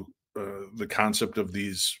into the concept of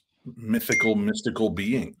these mystical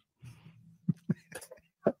beings?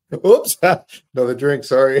 Oops, another drink.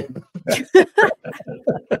 Sorry.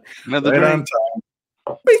 Another Right drink. on time.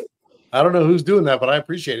 I don't know who's doing that, but I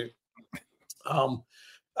appreciate it.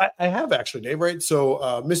 I have actually, Dave, right? So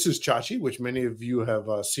Mrs. Chachi, which many of you have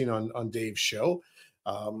seen on Dave's show,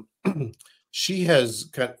 she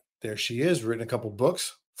has there she is, written a couple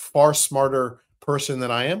books, far smarter person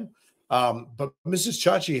than I am. But Mrs.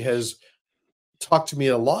 Chachi has talked to me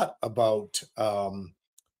a lot about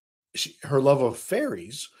her love of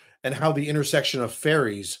fairies and how the intersection of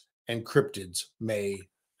fairies and cryptids may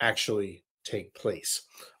actually take place.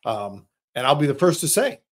 And I'll be the first to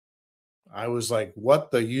say, I was like, what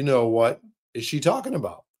is she talking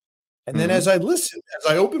about? And then as I listened, as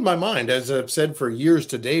I opened my mind, as I've said for years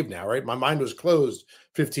to Dave now, right? My mind was closed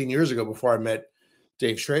 15 years ago before I met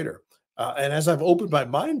Dave Schrader. And as I've opened my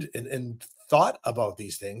mind and thought about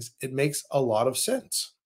these things, it makes a lot of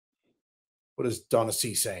sense. What is Donna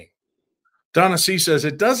C saying? Donna C says,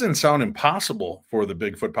 it doesn't sound impossible for the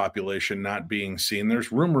Bigfoot population not being seen.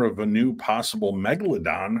 There's rumor of a new possible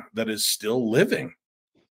megalodon that is still living.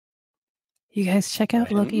 You guys check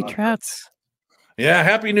out Loki Trouts. Yeah,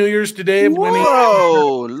 Happy New Year's to Dave.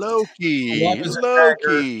 Whoa, Loki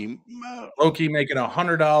making a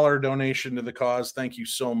 $100 donation to the cause. Thank you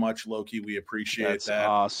so much, Loki. We appreciate that.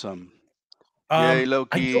 Awesome. Yay,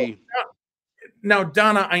 Loki. Now,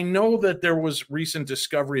 Donna, I know that there was recent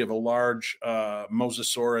discovery of a large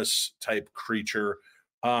Mosasaurus type creature.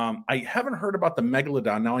 I haven't heard about the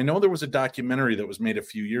megalodon. Now, I know there was a documentary that was made a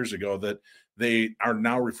few years ago that they are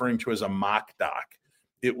now referring to as a mock doc.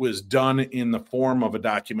 It was done in the form of a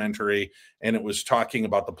documentary, and it was talking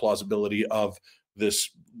about the plausibility of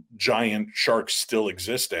this giant shark still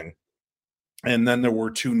existing. And then there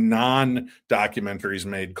were 2 non-documentaries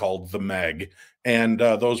made called The Meg. And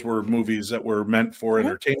those were movies that were meant for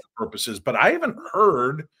entertainment purposes. But I haven't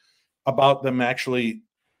heard about them actually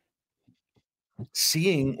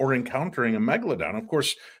seeing or encountering a megalodon. Of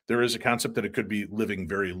course, there is a concept that it could be living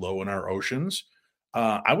very low in our oceans.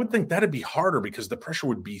 I would think that'd be harder because the pressure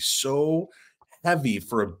would be so heavy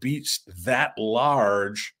for a beast that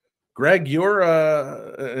large. Greg, you're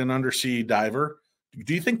an undersea diver.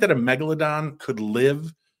 Do you think that a megalodon could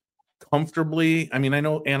live comfortably? I mean, I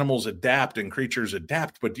know animals adapt and creatures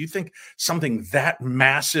adapt, but do you think something that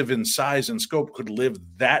massive in size and scope could live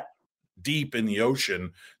that deep in the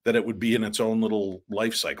ocean that it would be in its own little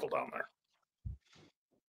life cycle down there?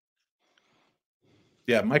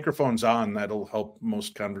 Yeah, microphone's on. That'll help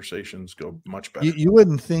most conversations go much better. You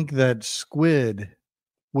wouldn't think that squid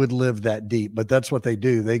would live that deep, but that's what they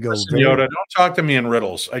do. They go. Listen, Yoda, don't talk to me in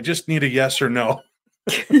riddles. I just need a yes or no.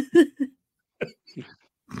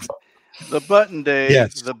 The button, Dave.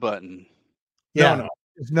 Yes. The button. Yeah, No.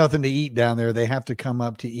 There's nothing to eat down there. They have to come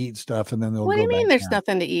up to eat stuff, and then they'll. What do you mean there's down.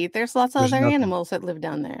 nothing to eat? There's lots of other animals that live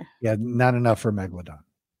down there. Yeah, not enough for megalodon.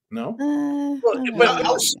 No. Well,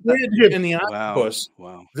 the squid and the octopus.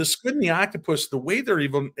 Wow. The squid and the octopus, the way they're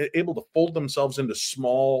even able to fold themselves into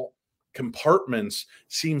small compartments,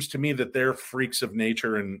 seems to me that they're freaks of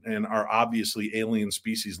nature and are obviously alien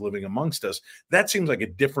species living amongst us. That seems like a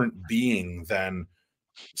different being than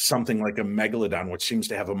something like a megalodon, which seems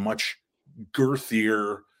to have a much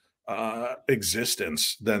girthier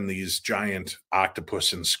existence than these giant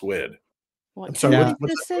octopus and squid. I'm sorry, Yeah.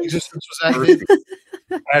 what existence was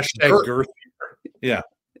that? Hashtag girthier. Yeah.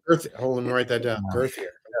 Girthier. Hold on, let me write that down. Girthier.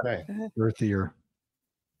 Okay. Girthier.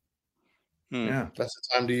 Yeah. That's the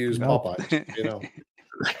time to use Popeyes, you know.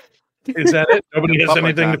 Is that it? Nobody has Public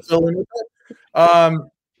anything to times. fill in with it?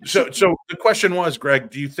 So the question was, Greg,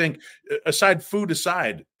 do you think, food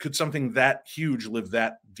aside, could something that huge live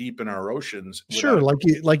that deep in our oceans? Sure,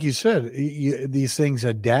 like you said, these things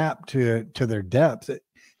adapt to their depth.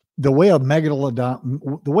 The way a megalodon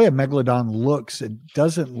looks, it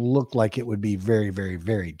doesn't look like it would be very, very,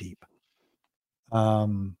 very deep.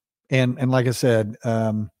 And like I said,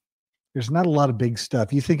 there's not a lot of big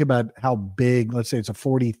stuff. You think about how big, let's say it's a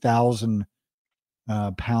 40,000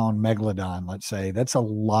 pound megalodon, let's say, that's a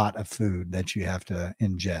lot of food that you have to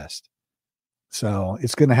ingest. So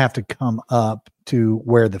it's going to have to come up to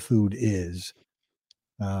where the food is.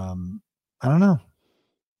 I don't know.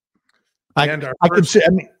 I could say, I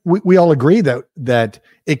mean, we all agree that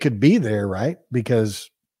it could be there, right? Because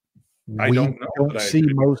we don't see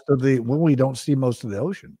most of the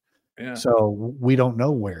ocean. Yeah. So we don't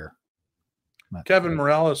know where. Kevin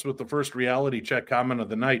Morales with the first reality check comment of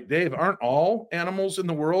the night. Dave, aren't all animals in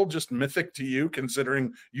the world just mythic to you,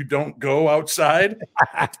 considering you don't go outside?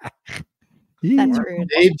 That's rude.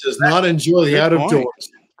 Dave does not enjoy the out of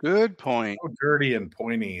doors. Good point. So dirty and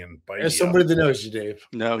pointy and bitey. There's somebody that knows you, Dave.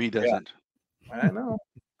 No, he doesn't. Yeah, I know.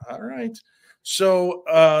 All right. So,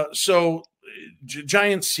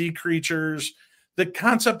 giant sea creatures. The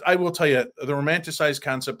concept, I will tell you, the romanticized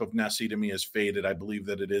concept of Nessie to me has faded. I believe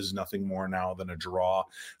that it is nothing more now than a draw.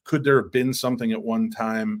 Could there have been something at one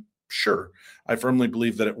time? Sure. I firmly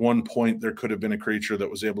believe that at one point there could have been a creature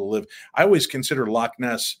that was able to live. I always consider Loch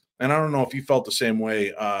Ness, and I don't know if you felt the same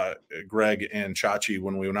way, Greg and Chachi,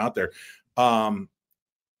 when we went out there.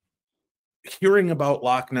 Hearing about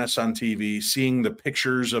Loch Ness on TV, seeing the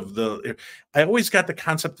pictures of I always got the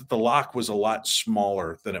concept that the loch was a lot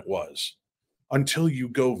smaller than it was, until you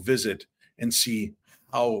go visit and see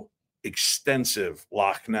how extensive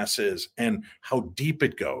Loch Ness is and how deep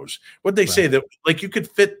it goes. What they say that, like, you could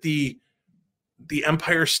fit the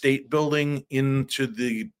Empire State Building into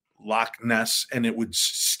the Loch Ness and it would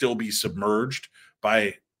still be submerged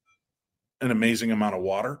by an amazing amount of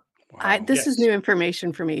water. Wow. This is new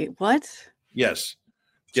information for me. What? Yes.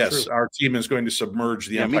 Yes. Our team is going to submerge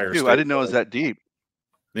the Empire State. I didn't know it was that deep.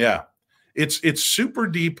 Yeah. It's super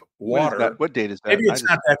deep water. What date is that? Maybe it's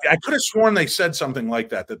not that. I could have sworn they said something like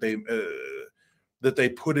that they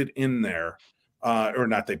put it in there, or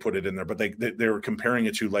not. They put it in there, but they were comparing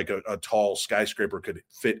it to like a tall skyscraper could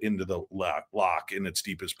fit into the loch in its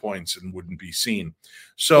deepest points and wouldn't be seen.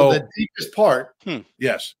 So the deepest part,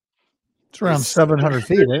 yes, it's around 700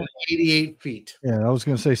 feet. 88 feet. Yeah, I was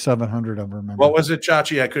going to say 700. I remember. What was it,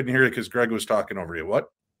 Chachi? I couldn't hear it because Greg was talking over you. What?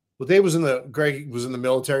 Well, Greg was in the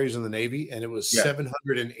military, he was in the Navy, and it was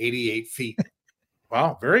 788 feet.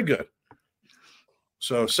 Wow, very good.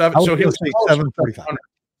 So he was 745.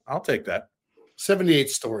 I'll take that.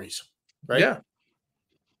 78 stories, right? Yeah.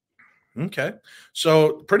 Okay.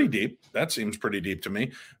 So pretty deep. That seems pretty deep to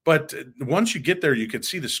me. But once you get there, you could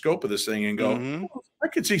see the scope of this thing and go, I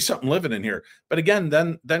could see something living in here. But again,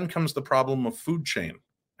 then comes the problem of food chain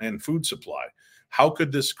and food supply. How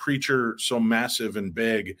could this creature so massive and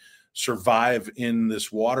big survive in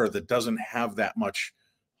this water that doesn't have that much?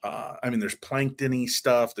 There's plankton-y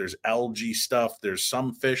stuff, there's algae stuff, there's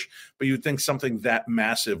some fish, but you'd think something that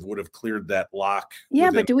massive would have cleared that loch.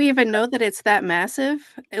 Yeah, but do we even know that it's that massive?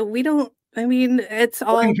 We don't. I mean, it's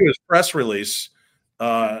all. According to his press release,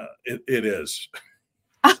 it is.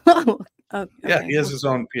 Oh, okay. Yeah, he has his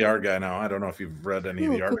own PR guy now. I don't know if you've read any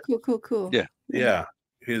of the articles. Cool. Yeah.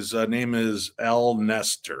 His name is L.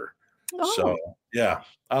 Nestor. Oh. So, yeah.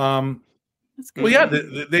 That's good. Well, yeah,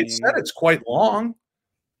 they said it's quite long,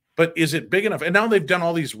 but is it big enough? And now they've done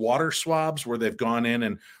all these water swabs where they've gone in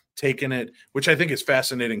and taken it, which I think is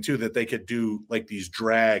fascinating too, that they could do like these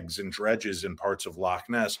drags and dredges in parts of Loch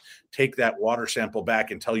Ness, take that water sample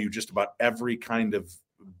back and tell you just about every kind of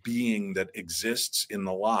being that exists in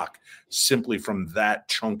the loch simply from that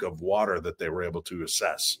chunk of water that they were able to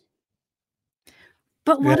assess.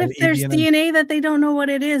 But what if there's DNA that they don't know what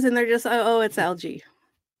it is and they're just, it's algae.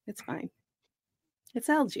 It's fine. It's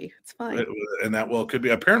algae. It's fine. And that could be.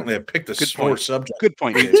 Apparently, I picked a sore subject. Good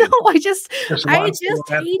point. No, I just hate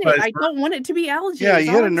it. I don't want it to be algae. Yeah, you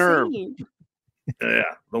hit a nerve. Yeah,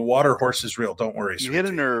 the water horse is real. Don't worry. You hit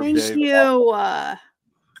a nerve. Thank Dave. you.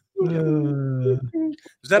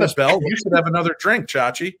 Is that a bell? You should have another drink,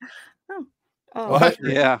 Chachi. Oh. What?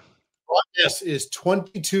 Yeah. Loch Ness is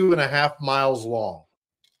 22.5 miles long.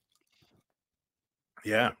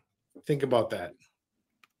 Yeah. Think about that.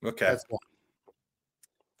 Okay. That's long.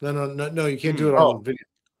 No, you can't do it on video.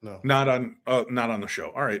 No. Not on the show.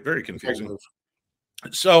 All right, very confusing.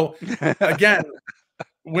 So again,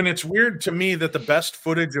 when it's weird to me that the best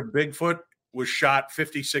footage of Bigfoot was shot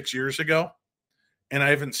 56 years ago, and I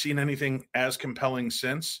haven't seen anything as compelling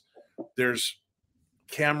since. There's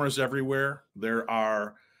cameras everywhere. There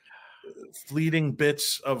are fleeting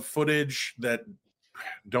bits of footage that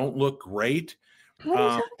don't look great. What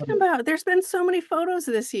are you talking about? There's been so many photos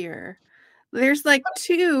this year. There's like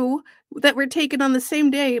 2 that were taken on the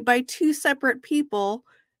same day by 2 separate people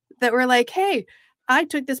that were like, hey, I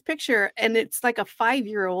took this picture, and it's like a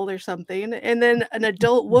 5-year-old or something. And then an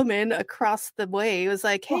adult woman across the way was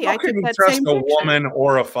like, hey, I took that same picture. A woman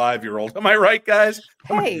or a 5-year-old. Am I right, guys?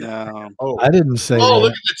 Hey. No. Oh, I didn't say that.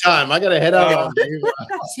 Look at the time. I got to head out. I'll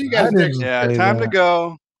see you guys next week. Yeah, time to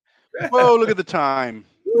go. Whoa, look at the time.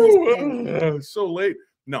 So late.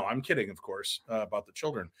 No, I'm kidding, of course, about the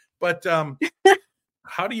children. But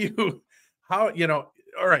how do you,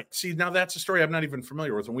 all right. See, now that's a story I'm not even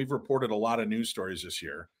familiar with. And we've reported a lot of news stories this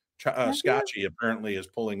year. Scotchy apparently is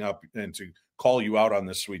pulling up and to call you out on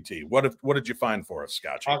this, sweet tea. What did you find for us,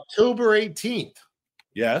 Scotchy? October 18th.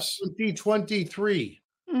 Yes. 2023.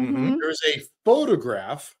 Mm-hmm. There's a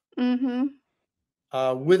photograph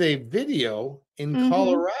Mm-hmm. with a video in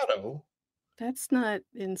Colorado. That's not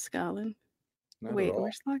in Scotland. Wait,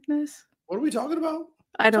 where's Loch Ness? What are we talking about?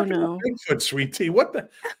 I don't know. Bigfoot, sweet tea. What the?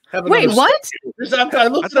 Wait, what? I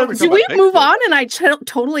looked up. Did we move on and I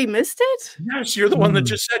totally missed it? Yes, you're the one that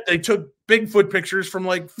just said they took Bigfoot pictures from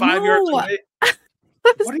like 5 yards away.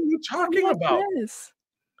 What are you talking about?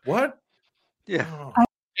 What? Yeah. Oh.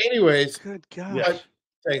 Anyways, good God. Yeah.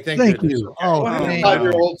 Thank you. Oh,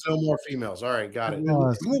 5-year-olds, no more females. All right, got it.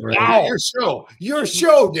 Wow. Your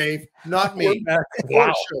show, Dave, not me. Wow.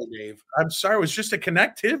 Your show, Dave. I'm sorry, it was just a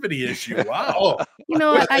connectivity issue. Wow. You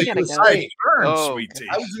know what? I gotta go. Sweet tea.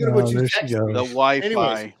 I was doing what you texted me. The Wi-Fi.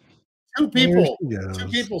 Anyways, two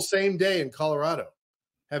people, same day in Colorado,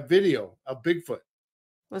 have video of Bigfoot.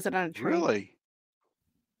 Was it on a train? Really?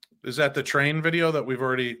 Is that the train video that we've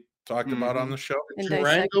already talked about on the show?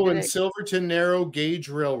 Durango and Silverton Narrow Gauge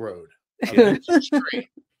Railroad. That's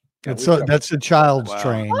a child's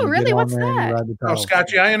train. Oh, really? What's that? Oh,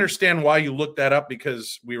 Scotchy, I understand why you looked that up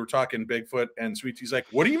because we were talking Bigfoot, and Sweet Tea's like,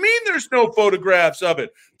 what do you mean there's no photographs of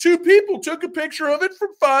it? 2 people took a picture of it from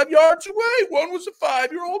 5 yards away. One was a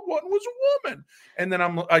 5-year-old, one was a woman. And then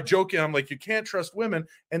I joke, I'm like, you can't trust women.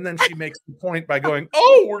 And then she makes the point by going,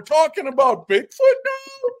 oh, we're talking about Bigfoot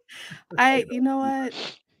now? You know what?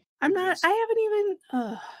 I'm not, I haven't even,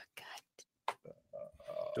 oh, God.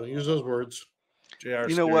 Don't use those words. JR,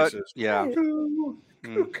 you know what? Says, yeah.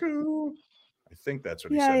 Cuckoo. I think that's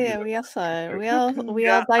what he said. Yeah, we all saw it. We all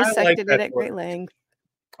dissected it at great length.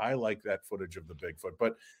 I like that footage of the Bigfoot.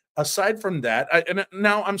 But aside from that, and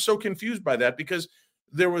now I'm so confused by that because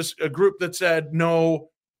there was a group that said,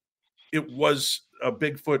 no, it was a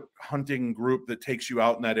Bigfoot hunting group that takes you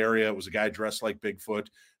out in that area. It was a guy dressed like Bigfoot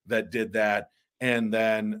that did that. And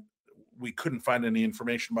then we couldn't find any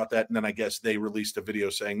information about that. And then I guess they released a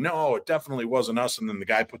video saying, no, it definitely wasn't us. And then the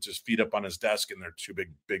guy puts his feet up on his desk and they're 2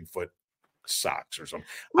 big Bigfoot socks or something.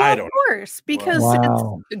 Well, I don't know. Of course, because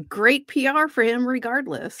it's great PR for him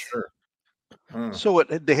regardless. Sure. So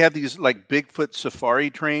they have these like Bigfoot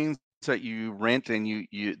safari trains that you rent and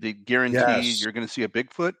they guarantee you're going to see a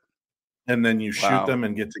Bigfoot. And then you shoot them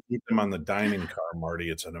and get to keep them on the dining car,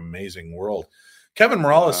 Marty. It's an amazing world. Kevin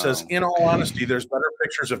Morales says, in all honesty, there's better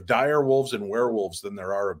pictures of dire wolves and werewolves than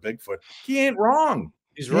there are of Bigfoot. He ain't wrong.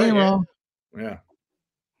 He's right. He ain't wrong. Yeah.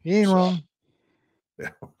 He ain't wrong. Yeah.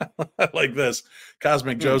 I like this.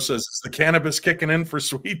 Cosmic Joe says, is the cannabis kicking in for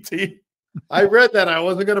Sweet Tea? I read that. I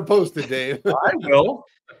wasn't going to post it, Dave. I will.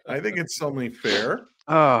 I think it's only fair.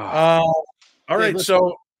 Oh. All right. Dave,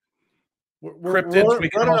 so we're cryptids, we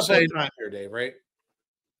can all say time here, Dave, right?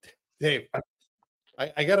 Dave,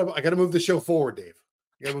 I gotta move the show forward, Dave.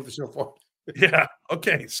 I gotta move the show forward. Yeah.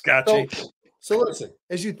 Okay, Scotchy. So listen,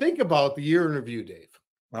 as you think about the year in review, Dave.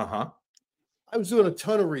 I was doing a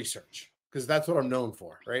ton of research because that's what I'm known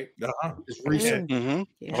for, right? Is research. Yeah.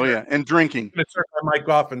 Oh yeah, and drinking. I'm gonna turn my mic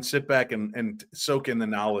off and sit back and soak in the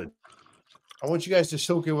knowledge. I want you guys to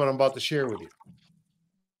soak in what I'm about to share with you.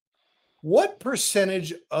 What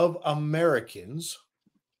percentage of Americans,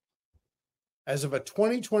 as of a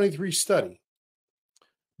 2023 study,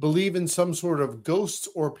 believe in some sort of ghosts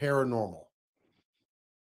or paranormal?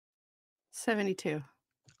 72.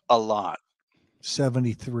 A lot.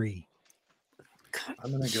 73.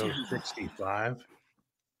 I'm going to go 65.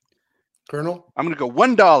 Colonel? I'm going to go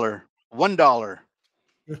 $1. $1.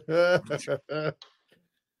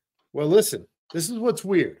 Well, listen, this is what's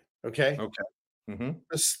weird. Okay.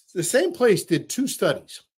 The same place did 2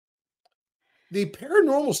 studies. The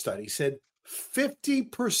paranormal study said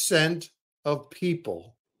 50% of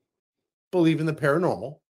people believe in the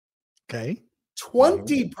paranormal. Okay.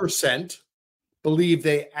 20% believe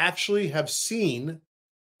they actually have seen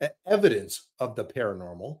evidence of the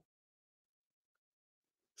paranormal.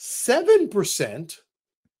 7%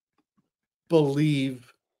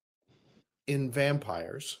 believe in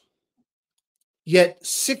vampires. Yet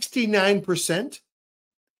 69%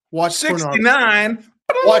 watch pornography. 69.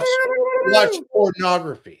 Watch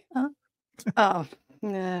pornography. Oh,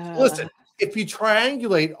 no. Listen, if you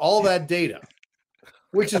triangulate all that data,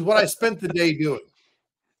 which is what I spent the day doing,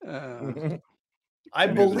 I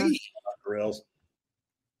believe. Rails.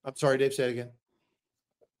 I'm sorry, Dave, say it again.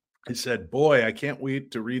 He said, boy, I can't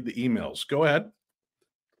wait to read the emails. Go ahead.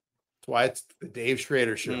 That's why it's the Dave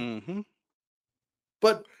Schrader show. Mm-hmm.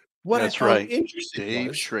 But what That's I found right. interesting Dave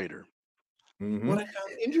was, Schrader. what I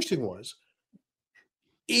found interesting was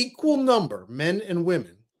equal number, men and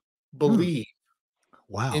women, believe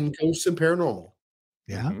in ghosts and paranormal.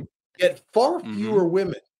 Yeah. Yet far fewer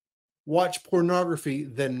women watch pornography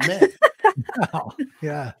than men. Wow.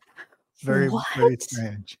 Yeah. Very, very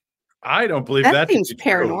strange. I don't believe That that to seems be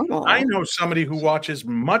true. paranormal. I know somebody who watches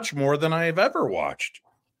much more than I have ever watched.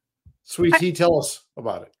 Sweet Tea, tell us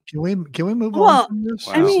about it. Can we move on Well, from this?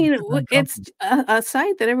 I mean, it's a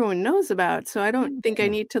site that everyone knows about, so I don't think I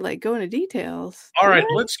need to go into details. All right,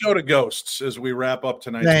 let's go to ghosts as we wrap up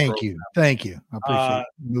tonight's program. Thank you. I appreciate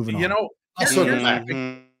moving on. You know, here's the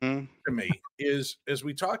thing to me is as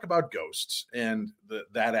we talk about ghosts and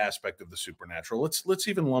that aspect of the supernatural, let's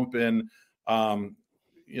even lump in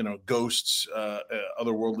ghosts,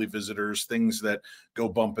 otherworldly visitors, things that go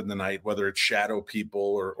bump in the night, whether it's shadow people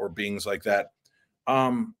or beings like that.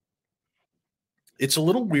 It's a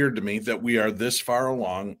little weird to me that we are this far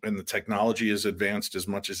along and the technology has advanced as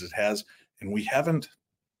much as it has, and we haven't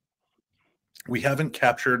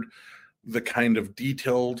captured the kind of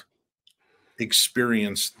detailed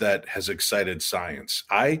experience that has excited science.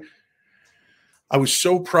 I was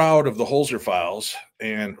so proud of the Holzer files,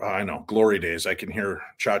 and I know glory days. I can hear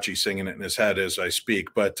Chachi singing it in his head as I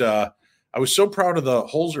speak, but I was so proud of the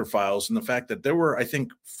Holzer files and the fact that there were, I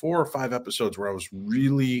think, 4 or 5 episodes where I was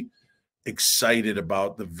really excited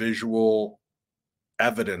about the visual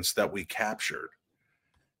evidence that we captured.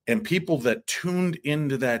 And people that tuned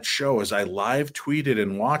into that show as I live tweeted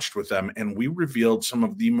and watched with them, and we revealed some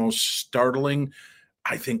of the most startling,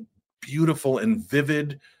 I think, beautiful and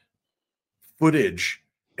vivid footage.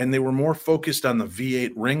 And they were more focused on the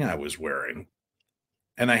V8 ring I was wearing.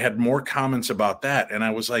 And I had more comments about that. And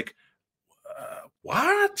I was like,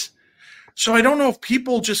 what? So I don't know if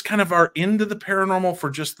people just kind of are into the paranormal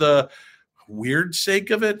for just the weird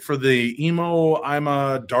sake of it, for the emo, I'm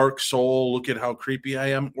a dark soul, look at how creepy I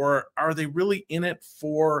am, or are they really in it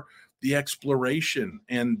for the exploration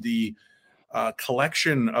and the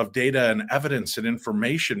collection of data and evidence and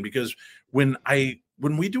information? Because when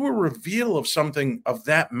we do a reveal of something of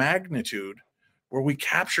that magnitude, where we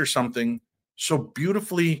capture something so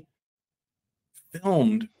beautifully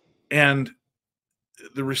filmed, and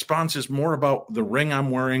the response is more about the ring I'm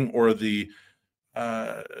wearing or the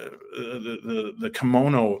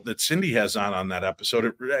kimono that Cindy has on that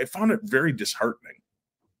episode, I found it very disheartening.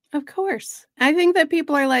 Of course. I think that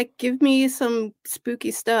people are like, give me some spooky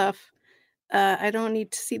stuff. I don't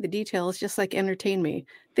need to see the details, just entertain me.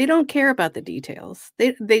 They don't care about the details.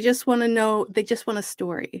 They just want to know, they just want a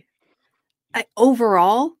story.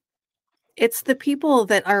 Overall, it's the people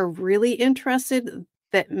that are really interested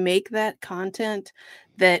that make that content,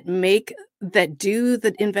 that do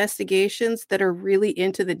the investigations, that are really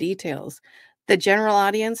into the details. The general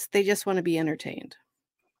audience, they just want to be entertained.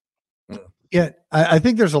 Yeah, I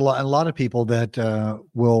think there's a lot of people that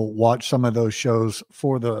will watch some of those shows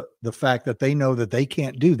for the fact that they know that they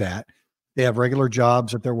can't do that. They have regular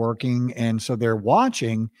jobs that they're working, and so they're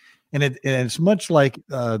watching. And it's much like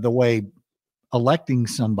the way electing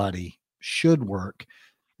somebody should work.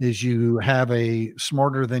 Is you have a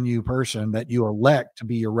smarter than you person that you elect to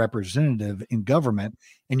be your representative in government,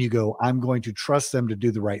 and you go, I'm going to trust them to do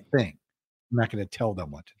the right thing. I'm not going to tell them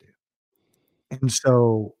what to do. And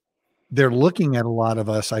so they're looking at a lot of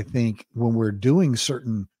us, I think, when we're doing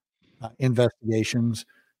certain investigations,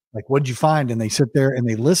 like, what'd you find? And they sit there and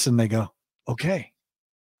they listen, they go, okay.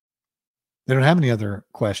 They don't have any other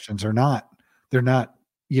questions. They're not,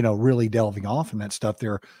 really delving off in that stuff.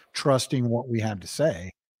 They're trusting what we have to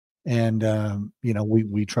say. And,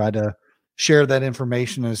 we try to share that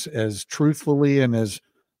information as truthfully and as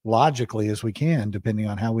logically as we can, depending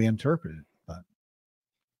on how we interpret it. But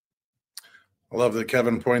I love that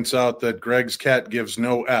Kevin points out that Greg's cat gives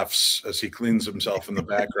no F's as he cleans himself in the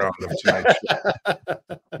background of tonight's show.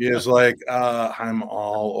 He is like, I'm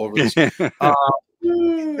all over this.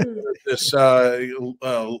 This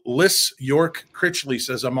Liz York Critchley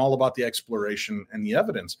says, I'm all about the exploration and the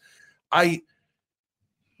evidence.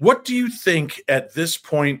 What do you think at this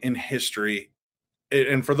point in history?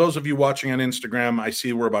 And for those of you watching on Instagram, I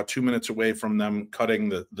see we're about 2 minutes away from them cutting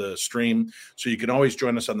the stream. So you can always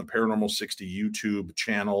join us on the Paranormal 60 YouTube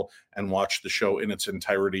channel and watch the show in its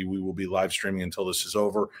entirety. We will be live streaming until this is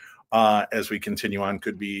over. As we continue on,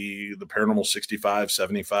 could be the Paranormal 65,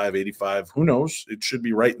 75, 85. Who knows? It should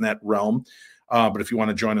be right in that realm. But if you want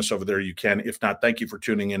to join us over there, you can. If not, thank you for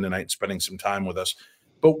tuning in tonight and spending some time with us.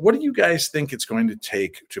 But what do you guys think it's going to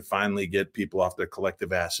take to finally get people off their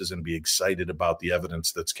collective asses and be excited about the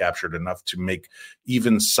evidence that's captured enough to make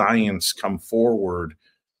even science come forward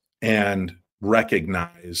and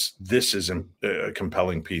recognize this is a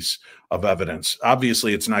compelling piece of evidence?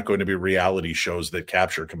 Obviously, it's not going to be reality shows that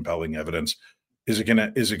capture compelling evidence. Is it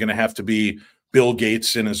going to have to be Bill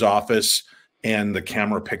Gates in his office and the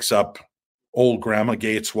camera picks up old Grandma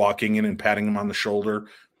Gates walking in and patting him on the shoulder?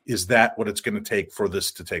 Is that what it's going to take for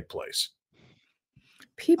this to take place?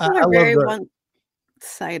 People are very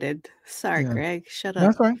one-sided. Sorry, Greg. Shut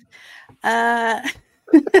up. That's right.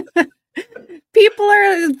 People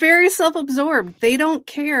are very self-absorbed. They don't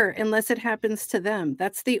care unless it happens to them.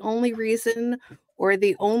 That's the only reason, or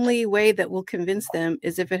the only way that will convince them,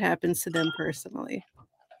 is if it happens to them personally.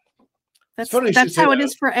 That's how it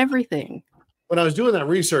is for everything. When I was doing that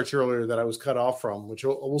research earlier that I was cut off from, which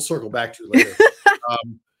we'll circle back to later,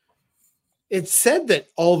 it said that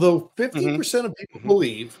although 50% of people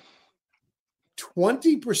believe,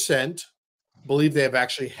 20% believe they have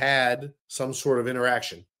actually had some sort of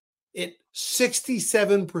interaction.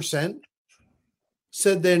 67%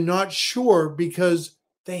 said they're not sure because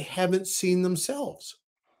they haven't seen themselves.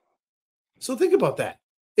 So think about that.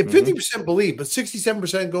 If 50% believe, but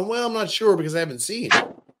 67% go, well, I'm not sure because I haven't seen.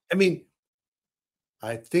 I mean,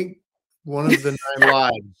 I think one of the 9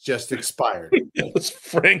 lives just expired.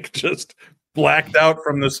 Frank just blacked out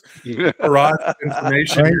from this barrage of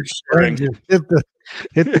information you're sharing. Hit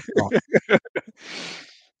the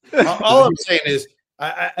All I'm saying is,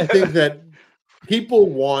 I think that people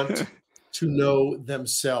want to know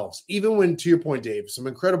themselves. Even when, to your point, Dave, some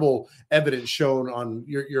incredible evidence shown on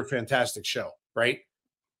your fantastic show, right?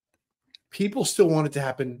 People still want it to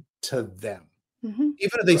happen to them. Even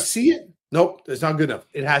if they see it, nope, it's not good enough.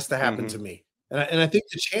 It has to happen to me. And I think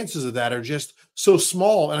the chances of that are just so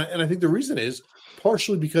small. And I think the reason is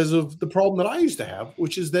partially because of the problem that I used to have,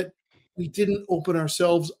 which is that we didn't open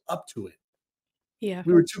ourselves up to it. Yeah.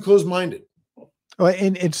 We were too close-minded. Well,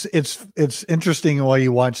 and it's interesting while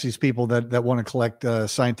you watch these people that want to collect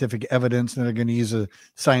scientific evidence and they're going to use a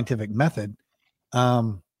scientific method.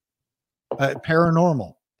 Paranormal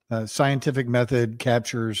scientific method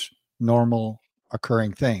captures normal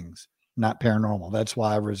occurring things, not paranormal. That's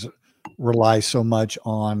why I rely so much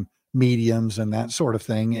on mediums and that sort of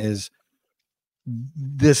thing. Is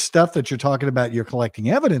this stuff that you're talking about, you're collecting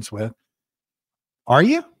evidence with? Are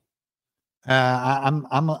you? I'm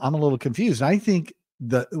a little confused. I think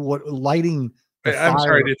lighting. I'm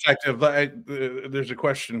sorry, Detective. There's a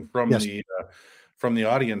question from the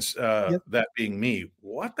audience. That being me.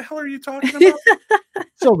 What the hell are you talking about?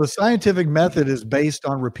 So the scientific method is based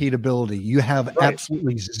on repeatability. You have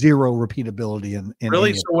absolutely zero repeatability in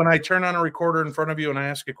really. So when I turn on a recorder in front of you and I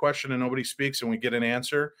ask a question and nobody speaks and we get an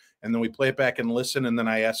answer and then we play it back and listen and then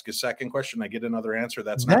I ask a second question, I get another answer.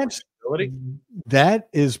 That's not repeatability. That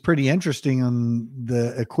is pretty interesting on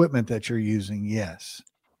the equipment that you're using. Yes.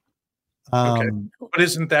 Okay, but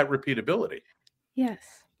isn't that repeatability? Yes.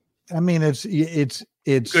 I mean, it's good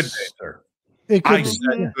day, sir. It could be.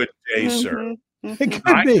 Good day, sir. It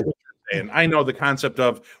could be. And I know the concept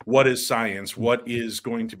of what is science, what is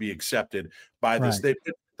going to be accepted by this. The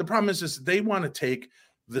problem is they want to take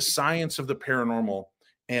the science of the paranormal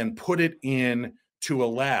and put it in to a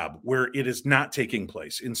lab where it is not taking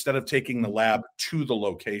place, instead of taking the lab to the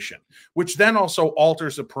location, which then also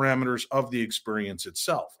alters the parameters of the experience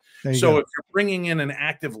itself. So if you're bringing in an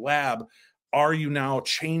active lab, are you now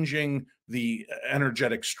changing the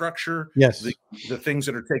energetic structure? Yes. The things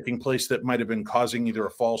that are taking place that might have been causing either a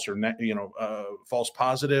false or false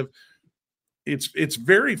positive. It's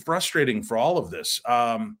very frustrating for all of this.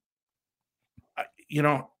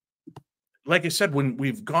 Like I said, when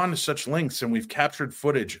we've gone to such lengths and we've captured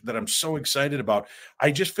footage that I'm so excited about, I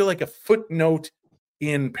just feel like a footnote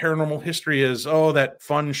in paranormal history is, that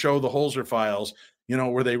fun show, The Holzer Files,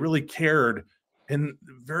 where they really cared. And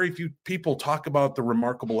very few people talk about the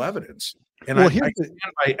remarkable evidence. And I stand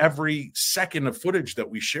by every second of footage that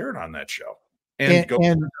we shared on that show. And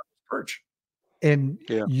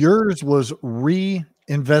yours was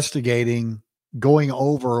reinvestigating going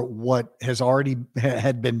over what has already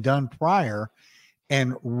had been done prior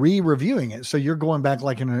and re-reviewing it. So you're going back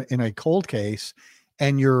like in a cold case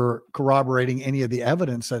and you're corroborating any of the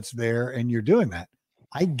evidence that's there and you're doing that.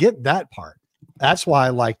 I get that part. That's why I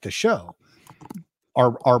like the show.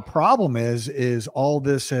 Our problem is all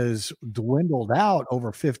this has dwindled out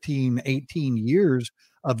over 15, 18 years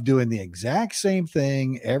of doing the exact same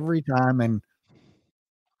thing every time. And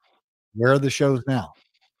where are the shows now?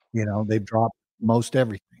 You know, they've dropped most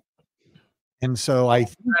everything. And so I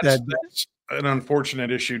think that's an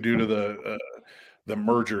unfortunate issue due to the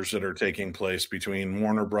mergers that are taking place between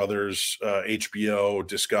Warner Brothers, HBO,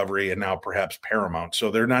 Discovery, and now perhaps Paramount. So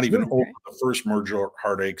they're not even over the first merger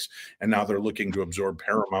heartaches, and now they're looking to absorb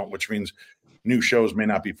Paramount, which means new shows may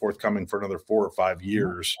not be forthcoming for another 4 or 5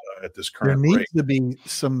 years at this current rate. There needs to be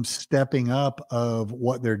some stepping up of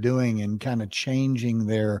what they're doing and kind of changing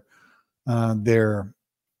their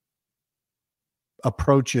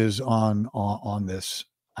approaches on this,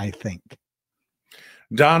 I think.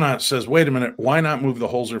 Donna says, wait a minute, why not move the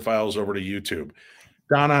Holzer files over to YouTube?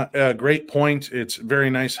 Donna, great point. It's very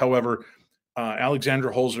nice. However,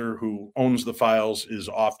 Alexandra Holzer, who owns the files, is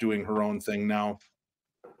off doing her own thing now.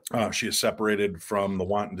 She is separated from the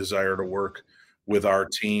want and desire to work with our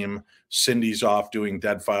team. Cindy's off doing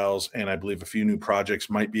Dead Files, and I believe a few new projects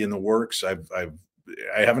might be in the works. I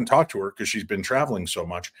haven't talked to her because she's been traveling so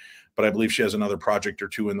much, but I believe she has another project or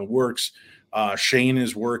two in the works. Shane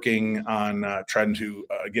is working on trying to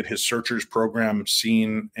get his Searchers program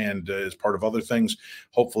seen and as part of other things.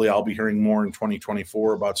 Hopefully I'll be hearing more in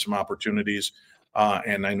 2024 about some opportunities.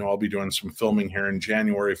 And I know I'll be doing some filming here in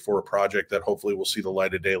January for a project that hopefully will see the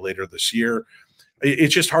light of day later this year.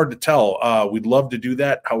 It's just hard to tell. We'd love to do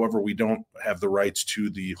that. However, we don't have the rights to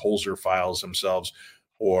the Holzer files themselves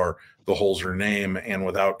or the Holzer name. And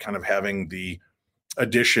without kind of having the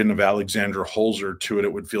addition of Alexandra Holzer to it,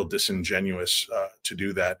 it would feel disingenuous to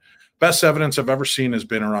do that. Best evidence I've ever seen has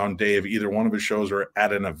been around Dave, either one of his shows or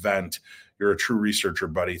at an event. You're a true researcher,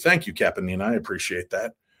 buddy. Thank you, Captain. I appreciate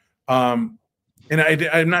that. And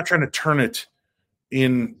I'm not trying to turn it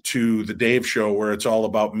into the Dave show where it's all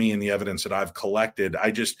about me and the evidence that I've collected. I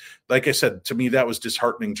just, like I said, to me, that was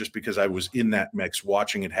disheartening just because I was in that mix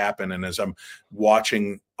watching it happen. And as I'm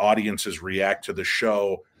watching audiences react to the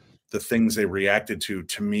show, the things they reacted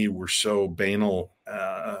to me were so banal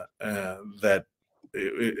that,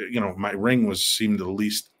 my ring seemed the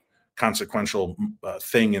least consequential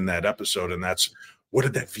thing in that episode. And that's, what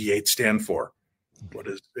did that V8 stand for? What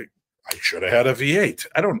is it? I should have had a V8.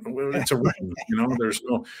 I don't know. It's a ring, there's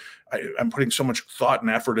no, I'm putting so much thought and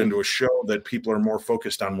effort into a show that people are more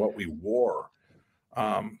focused on what we wore.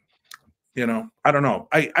 I don't know.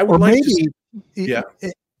 I would like to see, yeah.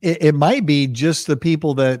 It might be just the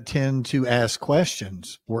people that tend to ask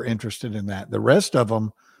questions were interested in that. The rest of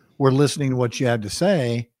them were listening to what you had to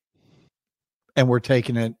say and we're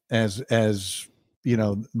taking it as the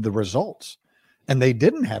results, and they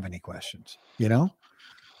didn't have any questions,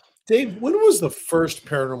 Dave, when was the first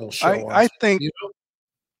paranormal show? I think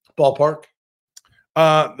ballpark.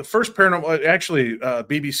 The first paranormal, actually,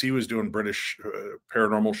 BBC was doing British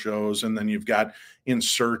paranormal shows, and then you've got In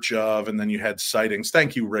Search Of, and then you had Sightings.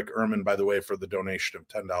 Thank you, Rick Ehrman, by the way, for the donation of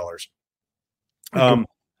 $10.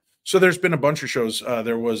 So there's been a bunch of shows.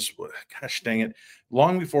 There was, gosh dang it,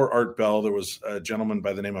 long before Art Bell, there was a gentleman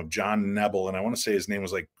by the name of John Nebel, and I want to say his name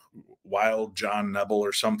was like Wild John Nebel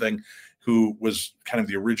or something, who was kind of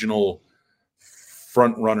the original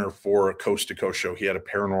front runner for a Coast to Coast show. He had a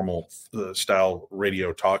paranormal style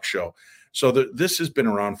radio talk show. So this has been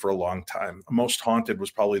around for a long time. Most Haunted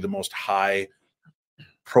was probably the most high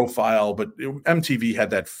profile, but MTV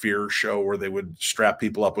had that Fear show where they would strap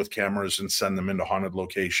people up with cameras and send them into haunted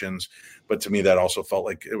locations. But to me, that also felt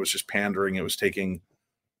like it was just pandering. It was taking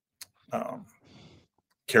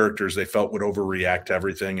characters they felt would overreact to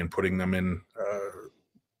everything and putting them in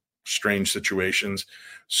strange situations.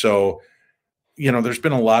 So, there's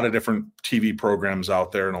been a lot of different TV programs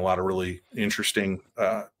out there and a lot of really interesting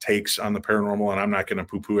takes on the paranormal. And I'm not going to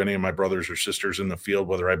poo-poo any of my brothers or sisters in the field.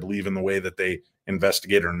 Whether I believe in the way that they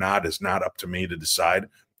investigate or not is not up to me to decide.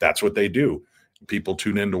 That's what they do. People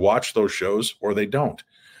tune in to watch those shows or they don't.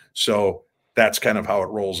 So that's kind of how it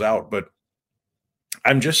rolls out. But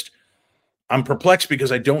I'm perplexed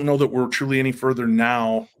because I don't know that we're truly any further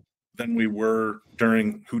now than we were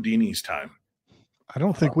during Houdini's time. I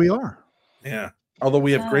don't think we are. Yeah. Although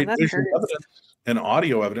we have great visual evidence and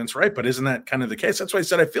audio evidence, right? But isn't that kind of the case? That's why I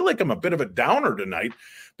said I feel like I'm a bit of a downer tonight,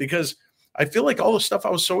 because I feel like all the stuff I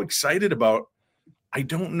was so excited about, I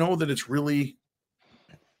don't know that it's really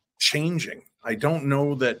changing. I don't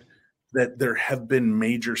know that that there have been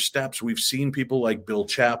major steps. We've seen people like Bill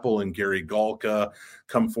Chappell and Gary Galka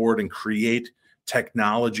come forward and create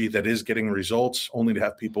technology that is getting results, only to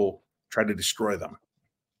have people try to destroy them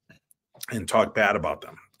and talk bad about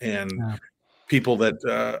them. And people that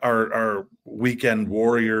are weekend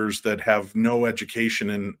warriors that have no education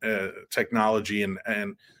in technology,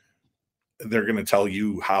 and they're going to tell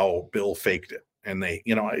you how Bill faked it. And they,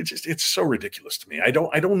 it's so ridiculous to me. I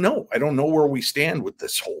don't know where we stand with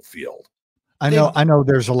this whole field. I know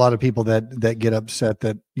there's a lot of people that get upset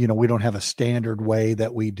that, we don't have a standard way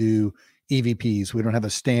that we do EVPs. We don't have a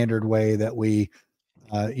standard way that we,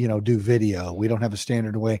 do video. We don't have a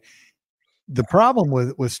standard way. The problem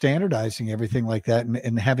with standardizing everything like that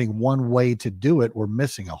and having one way to do it, we're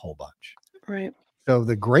missing a whole bunch. Right. So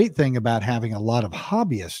the great thing about having a lot of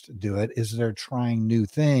hobbyists do it is they're trying new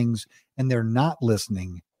things and they're not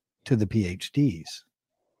listening to the PhDs.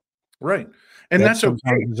 Right. And that's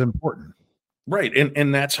okay. Is important. Right.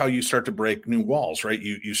 And that's how you start to break new walls, right?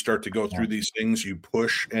 You start to go through these things, you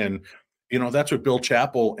push, and that's what Bill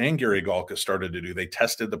Chappell and Gary Galka started to do. They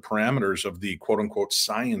tested the parameters of the quote unquote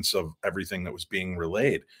science of everything that was being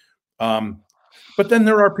relayed. But then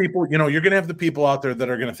there are people, you're going to have the people out there that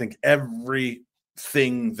are going to think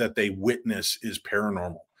everything that they witness is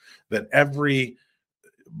paranormal, that every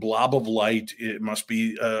blob of light, it must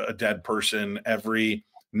be a dead person. Every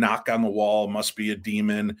knock on the wall must be a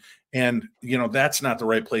demon. And, that's not the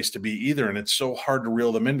right place to be either. And it's so hard to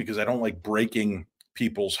reel them in because I don't like breaking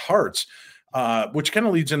people's hearts, which kind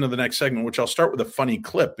of leads into the next segment, which I'll start with a funny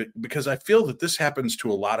clip, because I feel that this happens to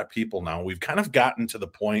a lot of people now. We've kind of gotten to the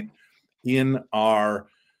point in our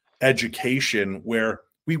education where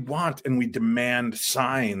we want and we demand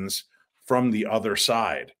signs from the other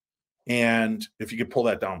side. And if you could pull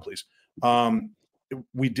that down, please.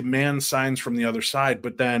 We demand signs from the other side,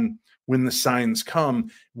 but then when the signs come,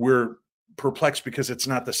 we're perplexed because it's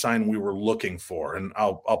not the sign we were looking for. And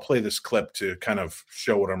I'll play this clip to kind of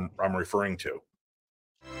show what I'm referring to.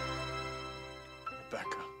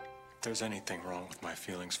 Rebecca, if there's anything wrong with my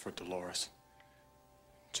feelings for Dolores,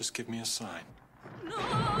 just give me a sign.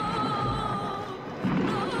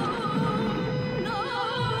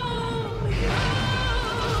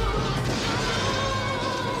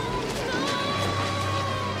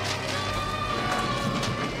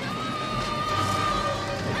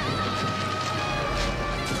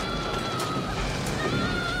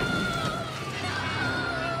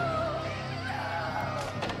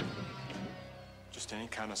 Just any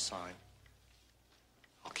kind of sign.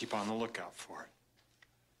 I'll keep on the lookout for it.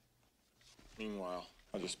 Meanwhile,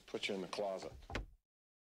 I'll just put you in the closet.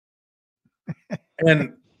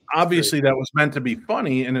 And obviously that was meant to be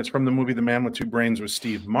funny, and it's from the movie The Man with Two Brains with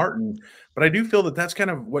Steve Martin. But I do feel that that's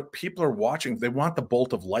kind of what people are watching. They want the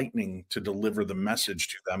bolt of lightning to deliver the message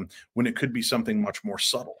to them when it could be something much more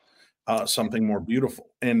subtle, something more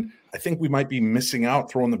beautiful. And I think we might be missing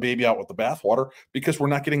out, throwing the baby out with the bathwater, because we're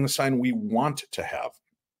not getting the sign we want to have.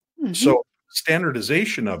 Mm-hmm. So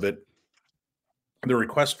standardization of it, the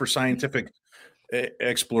request for scientific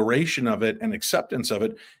exploration of it and acceptance of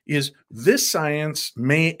it is this science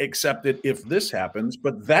may accept it if this happens,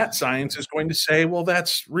 but that science is going to say, well,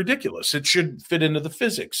 that's ridiculous. It should fit into the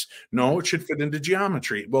physics. No, it should fit into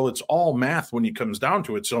geometry. Well, it's all math when it comes down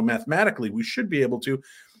to it. So mathematically, we should be able to,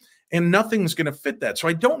 and nothing's going to fit that. So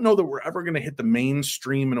I don't know that we're ever going to hit the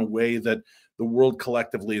mainstream in a way that the world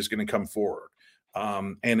collectively is going to come forward.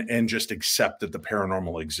 And just accept that the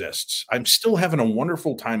paranormal exists. I'm still having a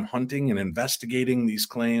wonderful time hunting and investigating these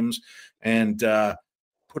claims and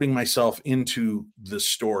putting myself into the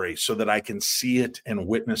story so that I can see it and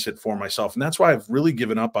witness it for myself. And that's why I've really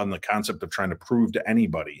given up on the concept of trying to prove to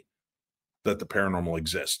anybody that the paranormal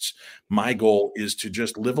exists. My goal is to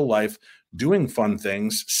just live a life doing fun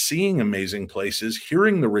things, seeing amazing places,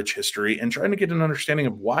 hearing the rich history, and trying to get an understanding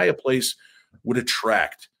of why a place would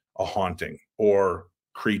attract a haunting or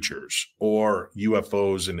creatures or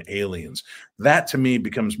UFOs and aliens. That to me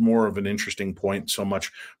becomes more of an interesting point, so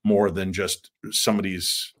much more than just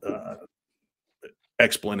somebody's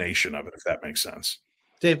explanation of it, if that makes sense.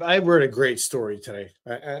 Dave, I read a great story today,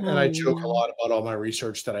 and I joke a lot about all my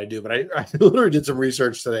research that I do, but I literally did some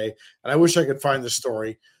research today, and I wish I could find the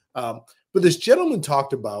story. But this gentleman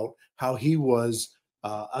talked about how he was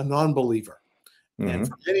a non-believer. And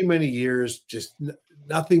for many, many years, just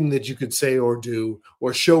nothing that you could say or do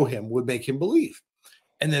or show him would make him believe.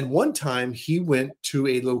 And then one time he went to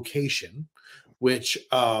a location which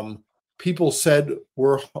people said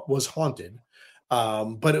was haunted,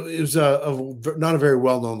 but it was not a very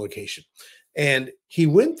well-known location. And he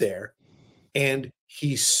went there and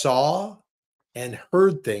he saw and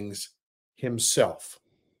heard things himself.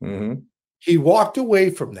 Mm-hmm. He walked away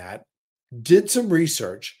from that, did some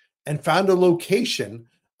research, and found a location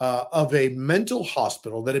of a mental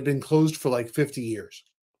hospital that had been closed for like 50 years.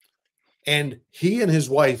 And he and his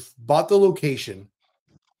wife bought the location,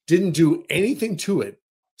 didn't do anything to it,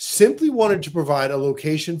 simply wanted to provide a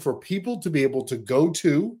location for people to be able to go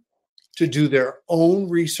to do their own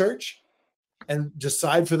research and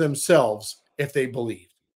decide for themselves if they believe.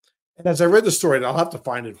 And as I read the story, and I'll have to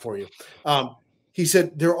find it for you, he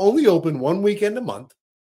said they're only open one weekend a month.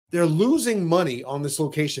 They're losing money on this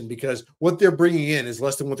location because what they're bringing in is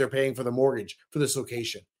less than what they're paying for the mortgage for this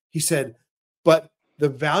location. He said, but the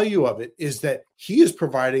value of it is that he is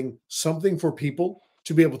providing something for people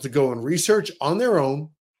to be able to go and research on their own.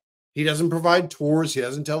 He doesn't provide tours. He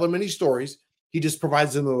doesn't tell them any stories. He just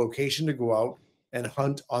provides them the location to go out and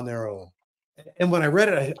hunt on their own. And when I read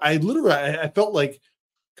it, I literally felt like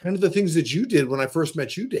kind of the things that you did when I first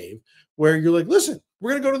met you, Dave, where you're like, listen,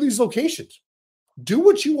 we're going to go to these locations. Do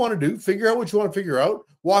what you want to do, figure out what you want to figure out,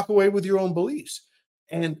 walk away with your own beliefs.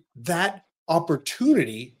 And that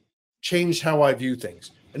opportunity changed how I view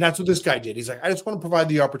things. And that's what this guy did. He's like, I just want to provide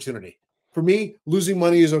the opportunity. For me, losing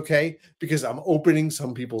money is okay because I'm opening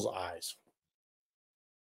some people's eyes.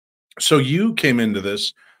 So you came into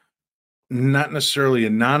this not necessarily a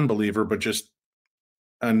non-believer, but just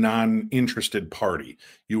a non-interested party.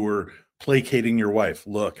 You were placating your wife.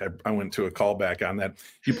 Look, I went to a callback on that.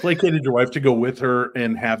 You placated your wife to go with her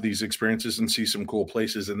and have these experiences and see some cool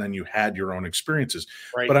places, and then you had your own experiences.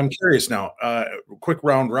 Right. But I'm curious now, quick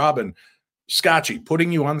round robin. Scotchy,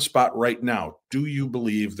 putting you on the spot right now, do you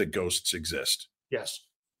believe that ghosts exist? Yes.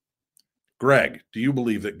 Greg, do you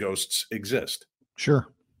believe that ghosts exist? Sure.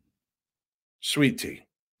 Sweet Tea,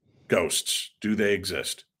 ghosts, do they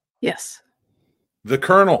exist? Yes. The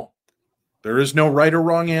Colonel, there is no right or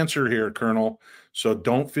wrong answer here, Colonel. So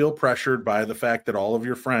don't feel pressured by the fact that all of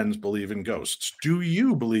your friends believe in ghosts. Do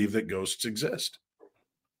you believe that ghosts exist?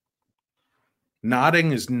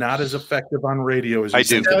 Nodding is not as effective on radio as I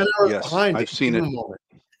do. Yes, I've seen it.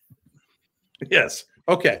 Yes.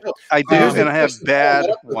 Okay. I do, and I have bad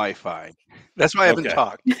Wi-Fi. That's why I haven't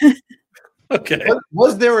talked. Okay.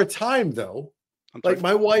 Was there a time, though, like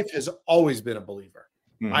my wife has always been a believer.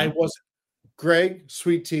 Mm-hmm. I wasn't. Greg,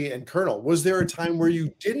 Sweet Tea, and Colonel, was there a time where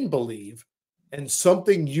you didn't believe and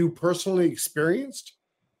something you personally experienced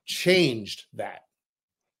changed that?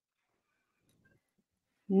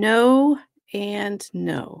 No and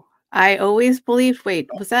no. I always believed. Wait,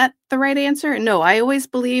 was that the right answer? No, I always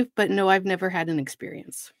believed, but no, I've never had an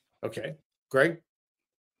experience. Okay. Greg?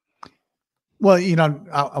 Well,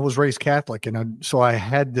 I was raised Catholic, so I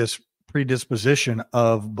had this predisposition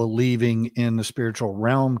of believing in the spiritual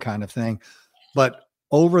realm kind of thing. But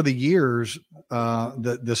over the years,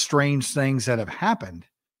 the strange things that have happened,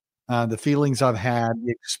 the feelings I've had,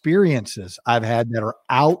 the experiences I've had that are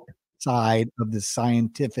outside of the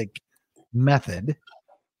scientific method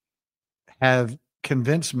have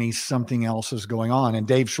convinced me something else is going on. And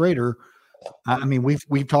Dave Schrader, I mean,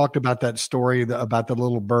 we've talked about that story about the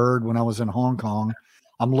little bird when I was in Hong Kong.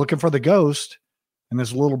 I'm looking for the ghost, and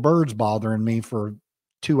this little bird's bothering me for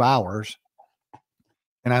 2 hours.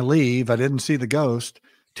 And I leave. I didn't see the ghost.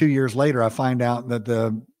 2 years later, I find out that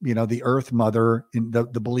the Earth Mother, in the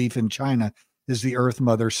belief in China is the Earth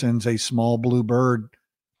Mother sends a small blue bird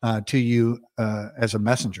to you as a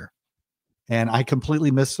messenger. And I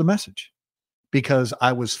completely missed the message because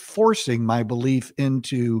I was forcing my belief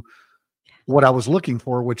into what I was looking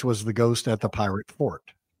for, which was the ghost at the pirate fort.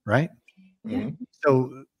 Right. Yeah.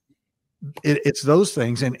 So it's those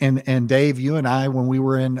things. And Dave, you and I, when we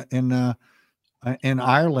were in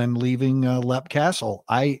Ireland leaving Leap Castle,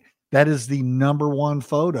 that is the number one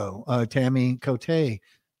photo Tammy Cote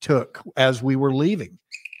took as we were leaving.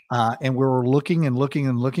 And we were looking and looking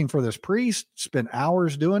and looking for this priest, spent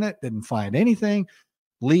hours doing it, didn't find anything.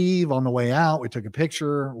 Leave on the way out. We took a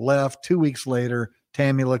picture, left. 2 weeks later,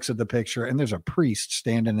 Tammy looks at the picture and there's a priest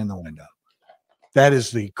standing in the window. That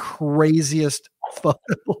is the craziest photo.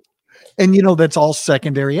 And, that's all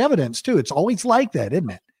secondary evidence too. It's always like that,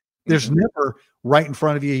 isn't it? There's never right in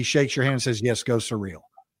front of you. He shakes your hand and says, yes, ghosts are real.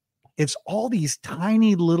 It's all these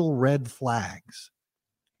tiny little red flags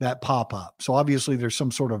that pop up. So obviously there's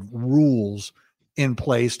some sort of rules in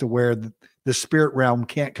place to where the spirit realm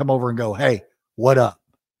can't come over and go, hey, what up?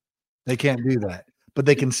 They can't do that, but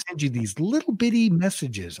they can send you these little bitty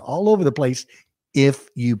messages all over the place if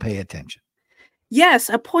you pay attention. Yes,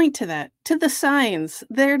 a point to that. To the signs,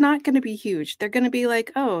 they're not going to be huge. They're going to be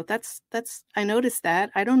like, oh, that's I noticed that.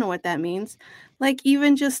 I don't know what that means. Like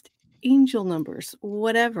even just angel numbers,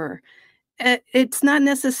 whatever. it's not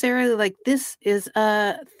necessarily like this is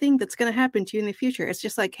a thing that's going to happen to you in the future. It's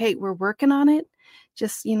just like, hey, we're working on it.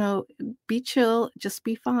 Just, be chill, just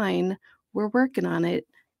be fine. We're working on it.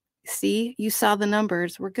 See, you saw the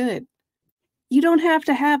numbers. We're good. You don't have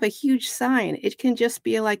to have a huge sign. It can just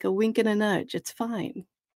be like a wink and a nudge. It's fine.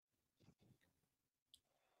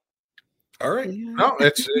 All right. Yeah. No,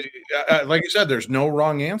 it's like you said, there's no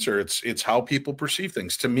wrong answer. It's how people perceive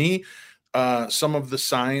things. To me, some of the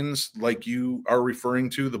signs like you are referring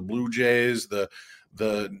to, the Blue Jays, the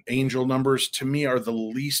angel numbers, to me are the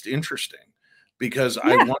least interesting because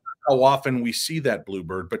I wonder how often we see that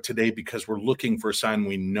bluebird. But today, because we're looking for a sign,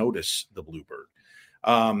 we notice the bluebird.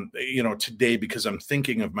 Today, because I'm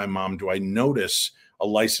thinking of my mom, do I notice a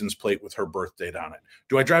license plate with her birth date on it?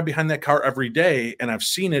 Do I drive behind that car every day and I've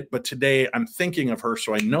seen it, but today I'm thinking of her,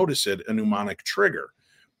 so I notice it, a mnemonic trigger.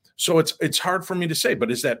 So it's hard for me to say, but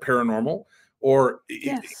is that paranormal or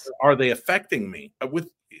are they affecting me but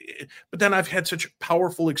then I've had such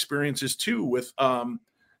powerful experiences too with,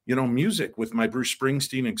 music with my Bruce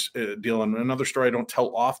Springsteen deal. And another story I don't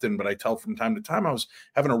tell often, but I tell from time to time, I was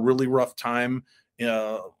having a really rough time,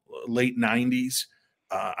 late 90s.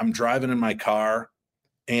 I'm driving in my car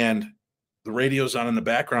and the radio's on in the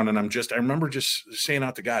background. And I remember just saying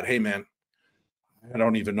out to God, hey man, I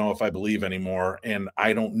don't even know if I believe anymore. And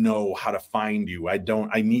I don't know how to find you. I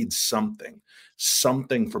need something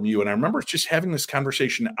from you. And I remember just having this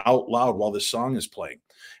conversation out loud while this song is playing.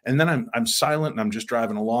 And then I'm silent and I'm just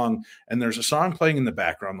driving along and there's a song playing in the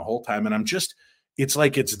background the whole time. And it's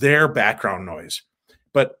like, it's their background noise,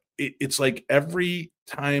 but it's like every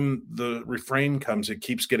time the refrain comes, it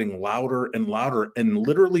keeps getting louder and louder, and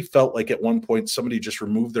literally felt like at one point somebody just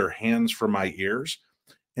removed their hands from my ears.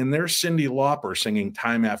 And there's Cyndi Lauper singing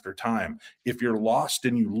time after time. If you're lost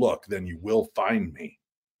and you look, then you will find me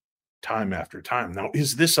time after time. Now,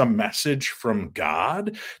 is this a message from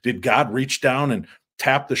God? Did God reach down and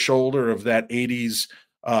tap the shoulder of that 80s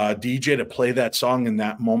DJ to play that song in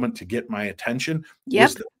that moment to get my attention? Yep.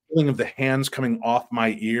 Was the feeling of the hands coming off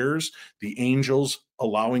my ears, the angels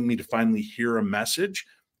allowing me to finally hear a message?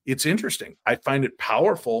 It's interesting. I find it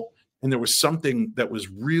powerful. And there was something that was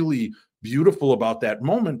really beautiful about that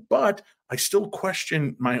moment, but I still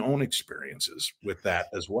question my own experiences with that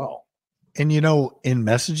as well. And in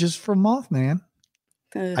Messages from Mothman,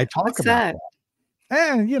 I talk about that.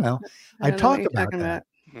 And I talk about that.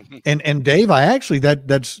 And Dave, I actually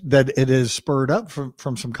that it is spurred up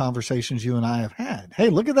from some conversations you and I have had. Hey,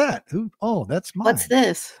 look at that! That's mine. What's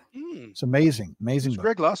this? It's amazing. It's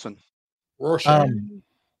Greg Lawson.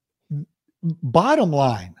 Bottom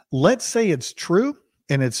line, let's say it's true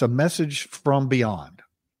and it's a message from beyond.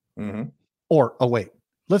 Mm-hmm. Or wait,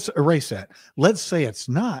 let's erase that. Let's say it's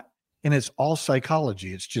not, and it's all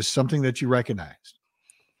psychology. It's just something that you recognized.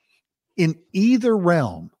 In either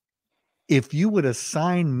realm, if you would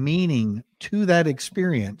assign meaning to that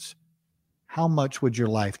experience, how much would your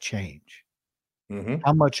life change? Mm-hmm.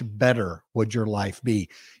 How much better would your life be?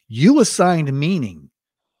 You assigned meaning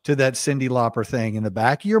to that Cyndi Lauper thing. In the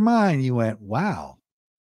back of your mind, you went, wow,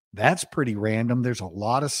 that's pretty random. There's a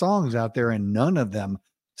lot of songs out there and none of them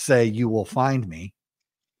say you will find me.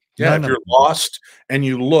 Yeah, if you're lost and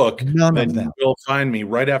you look, then you will find me.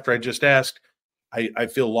 Right after I just asked, I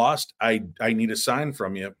feel lost. I need a sign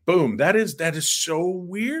from you. Boom. That is so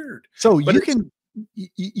weird. So you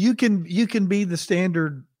can be the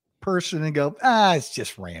standard person and go, it's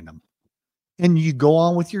just random. And you go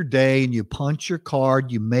on with your day and you punch your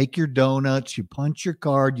card, you make your donuts, you punch your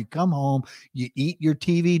card, you come home, you eat your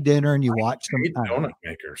TV dinner and you watch them. Donut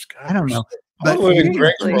makers. God, I don't know. But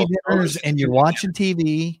dinners and you're watching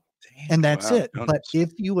TV and that's it. Donuts. But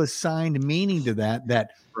if you assigned meaning to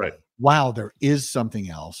that right. Wow, there is something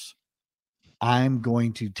else. I'm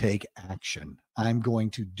going to take action. I'm going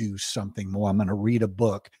to do something more. I'm going to read a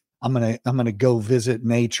book. I'm going to go visit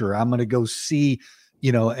nature. I'm going to go see,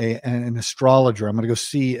 an astrologer. I'm going to go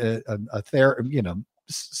see a therapist,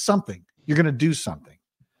 something. You're going to do something.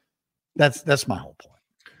 That's my whole point.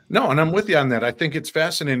 No, and I'm with you on that. I think it's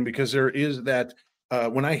fascinating because there is that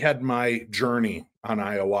when I had my journey on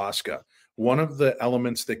ayahuasca, one of the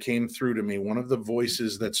elements that came through to me, one of the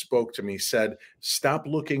voices that spoke to me said, stop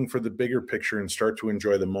looking for the bigger picture and start to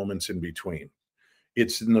enjoy the moments in between.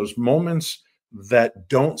 It's in those moments that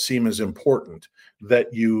don't seem as important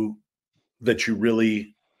that you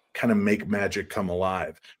really kind of make magic come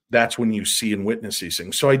alive. That's when you see and witness these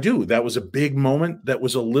things. So that was a big moment. That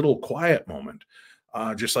was a little quiet moment.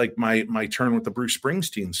 Just like my turn with the Bruce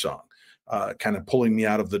Springsteen song, kind of pulling me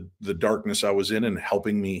out of the darkness I was in and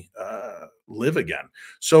helping me live again.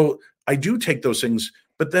 So I do take those things.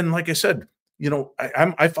 But then, like I said,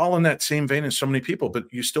 I fall in that same vein as so many people, but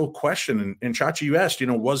you still question. And Chachi, you asked,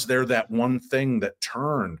 was there that one thing that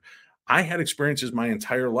turned? I had experiences my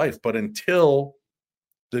entire life, but until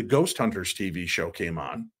the Ghost Hunters TV show came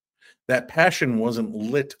on, that passion wasn't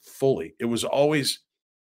lit fully. It was always,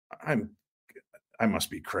 I must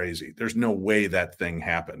be crazy. There's no way that thing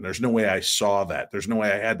happened. There's no way I saw that. There's no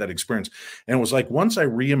way I had that experience. And it was like once I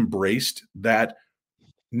re-embraced that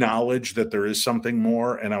knowledge that there is something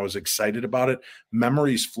more and I was excited about it,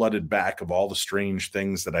 memories flooded back of all the strange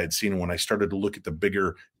things that I'd seen. When I started to look at the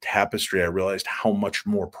bigger tapestry, I realized how much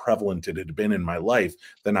more prevalent it had been in my life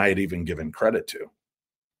than I had even given credit to.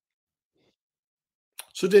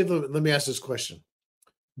 So Dave, let me ask this question.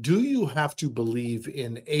 Do you have to believe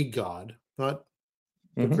in a God, not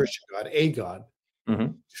the Christian God, a God,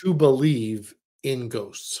 to believe in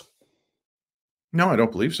ghosts? No, I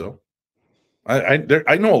don't believe so.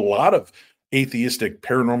 I know a lot of atheistic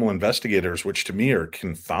paranormal investigators, which to me are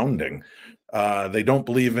confounding. They don't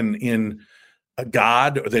believe in a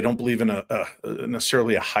God, or they don't believe in a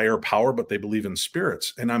necessarily a higher power, but they believe in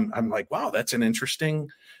spirits. And I'm like, wow, that's an interesting.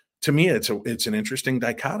 To me, it's an interesting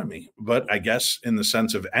dichotomy. But I guess in the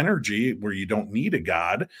sense of energy, where you don't need a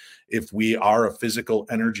God, if we are a physical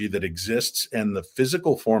energy that exists and the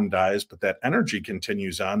physical form dies, but that energy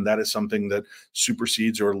continues on, that is something that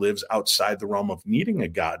supersedes or lives outside the realm of needing a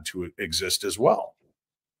God to exist as well.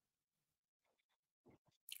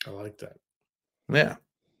 I like that. Yeah.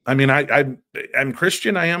 I mean, I'm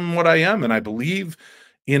Christian. I am what I am, and I believe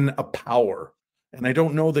in a power. And I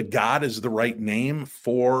don't know that God is the right name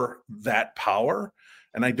for that power.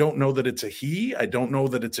 And I don't know that it's a he. I don't know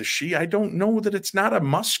that it's a she. I don't know that it's not a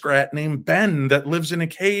muskrat named Ben that lives in a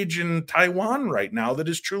cage in Taiwan right now that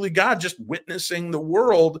is truly God, just witnessing the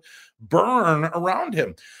world burn around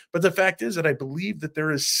him. But the fact is that I believe that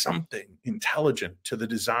there is something intelligent to the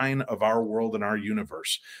design of our world and our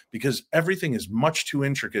universe, because everything is much too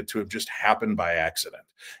intricate to have just happened by accident.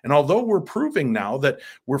 And although we're proving now that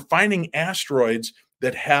we're finding asteroids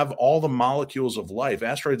that have all the molecules of life,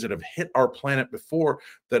 asteroids that have hit our planet before,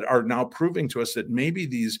 that are now proving to us that maybe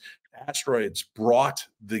these asteroids brought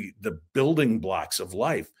the building blocks of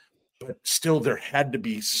life, but still there had to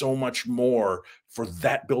be so much more for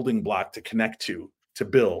that building block to connect to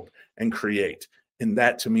build and create. And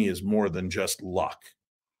that to me is more than just luck.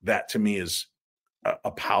 That to me is a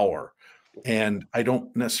power. And I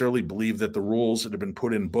don't necessarily believe that the rules that have been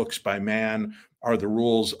put in books by man are the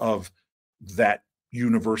rules of that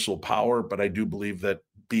universal power, but I do believe that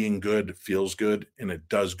being good feels good and it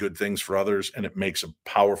does good things for others and it makes a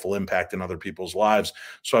powerful impact in other people's lives.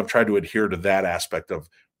 So I've tried to adhere to that aspect of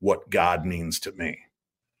what God means to me.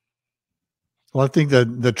 Well, I think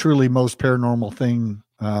that the truly most paranormal thing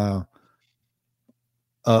of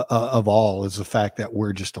all is the fact that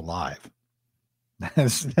we're just alive. That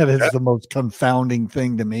is the most confounding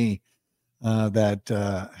thing to me, how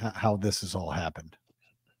this has all happened.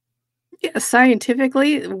 Yeah,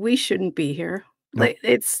 scientifically, we shouldn't be here. Nope. Like,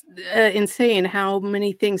 it's insane how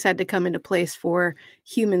many things had to come into place for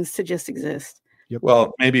humans to just exist. Yep.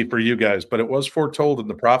 Well, maybe for you guys, but it was foretold in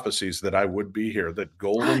the prophecies that I would be here, that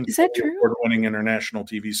Golden Is that true? Award-winning international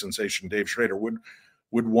TV sensation Dave Schrader would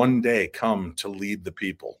one day come to lead the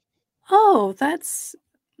people. Oh, that's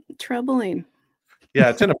troubling. Yeah,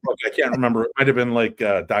 it's in a book. I can't remember. It might have been like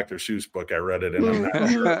Dr. Seuss book. I read it, and I'm not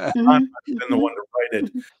sure. I'm the one to write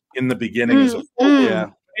it in the beginning as a full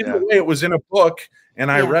book. Either way, it was in a book, and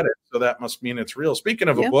I read it, so that must mean it's real. Speaking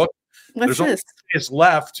of a book, there's only 2 days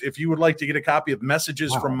left. If you would like to get a copy of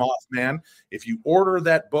Messages from Mothman, if you order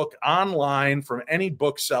that book online from any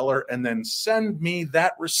bookseller and then send me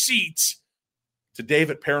that receipt to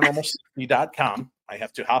dave@paranormal60.com. I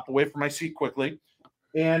have to hop away from my seat quickly.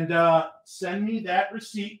 And send me that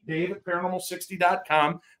receipt,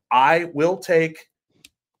 dave@paranormal60.com. I will take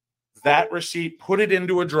that receipt, put it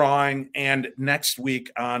into a drawing, and next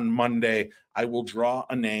week on Monday, I will draw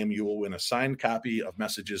a name. You will win a signed copy of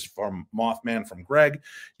Messages from Mothman from Greg.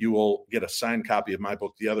 You will get a signed copy of my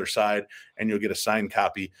book, The Other Side, and you'll get a signed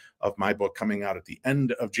copy of my book coming out at the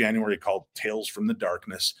end of January called Tales from the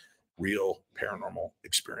Darkness, Real Paranormal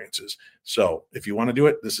Experiences. So if you want to do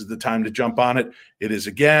it, this is the time to jump on it. It is,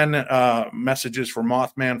 again, Messages for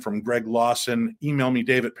Mothman from Greg Lawson. Email me,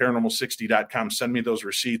 dave@paranormal60.com. Send me those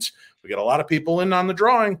receipts. We got a lot of people in on the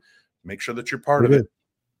drawing. Make sure that you're part of it.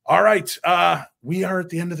 All right. We are at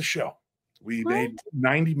the end of the show. We made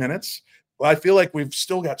 90 minutes. Well, I feel like we've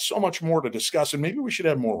still got so much more to discuss, and maybe we should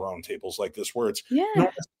have more roundtables like this where it's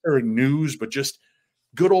not necessarily news, but just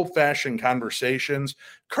good old-fashioned conversations.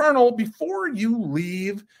 Colonel, before you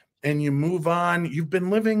leave and you move on, you've been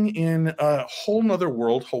living in a whole nother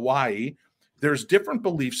world, Hawaii. there's different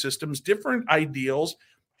belief systems, different ideals.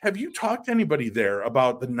 Have you talked to anybody there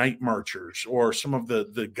about the night marchers or some of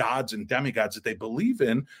the gods and demigods that they believe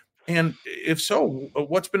in? And if so,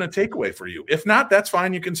 what's been a takeaway for you? If not, that's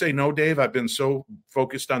fine. You can say, no, Dave, I've been so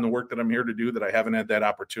focused on the work that I'm here to do that I haven't had that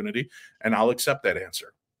opportunity, and I'll accept that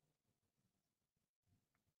answer.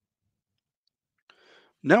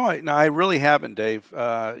 No, I really haven't, Dave.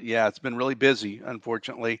 Yeah, it's been really busy,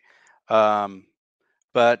 unfortunately.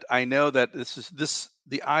 But I know that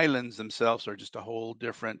the islands themselves are just a whole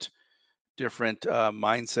different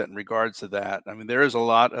mindset in regards to that. I mean, there is a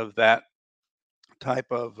lot of that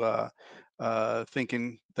type of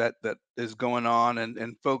thinking that is going on,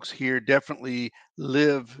 and folks here definitely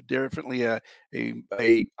live differently. A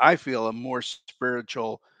I feel a more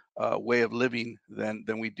spiritual way of living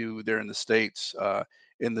than we do there in the States.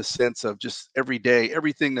 In the sense of just every day,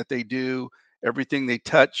 everything that they do, everything they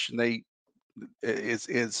touch, and they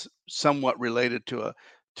is somewhat related to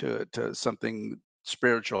something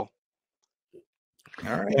spiritual.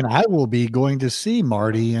 All right. And I will be going to see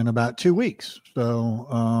Marty in about 2 weeks. So,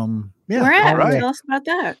 yeah. Where at? Right. Tell us about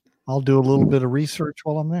that. I'll do a little bit of research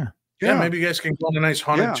while I'm there. Yeah, maybe you guys can go on a nice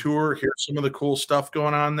haunted Yeah. tour, hear some of the cool stuff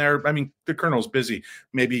going on there. I mean, the Colonel's busy.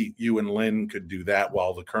 Maybe you and Lynn could do that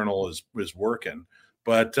while the Colonel is working.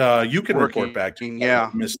 But you can report back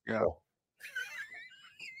to Miss. Yeah.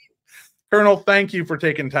 Colonel, thank you for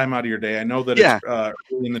taking time out of your day. I know that it's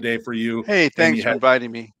early in the day for you. Hey, and thanks you for had to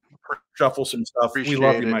inviting me. shuffle some stuff. We Appreciate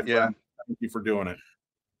love you, it, my yeah. friend. Thank you for doing it.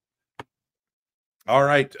 All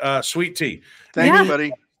right, Sweet Tea. Thanks, Yeah. buddy.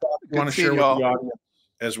 You want to share seeing with y'all. the audience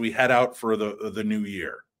as we head out for the new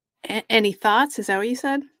year? Any thoughts? Is that what you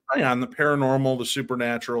said? On the paranormal, the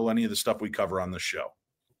supernatural, any of the stuff we cover on the show.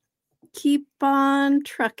 Keep on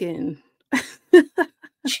trucking.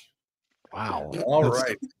 Wow. All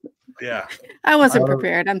right. Yeah. I wasn't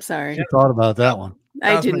prepared. I'm sorry. You thought about that one.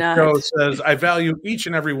 I did Cosmic not. Joe says, I value each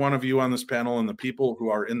and every one of you on this panel and the people who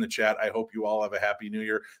are in the chat. I hope you all have a happy new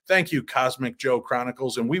year. Thank you, Cosmic Joe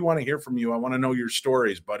Chronicles. And we want to hear from you. I want to know your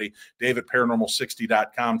stories, buddy. Dave at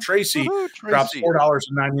paranormal60.com. Tracy drops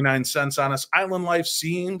 $4.99 on us. Island life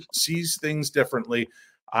sees things differently.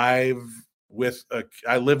 I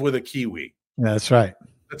live with a Kiwi. Yeah, that's right.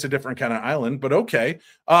 That's a different kind of island, but okay.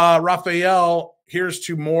 Raphael, here's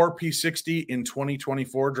to more P60 in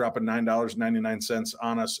 2024, dropping $9.99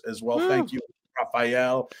 on us as well. Thank you,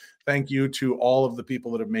 Raphael. Thank you to all of the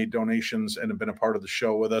people that have made donations and have been a part of the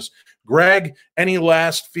show with us. Greg, any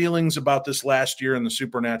last feelings about this last year in the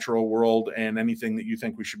supernatural world and anything that you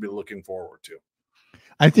think we should be looking forward to?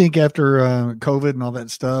 I think after COVID and all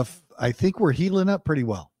that stuff, I think we're healing up pretty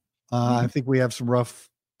well. I think we have some rough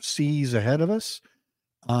seas ahead of us.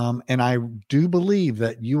 And I do believe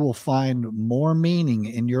that you will find more meaning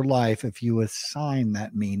in your life if you assign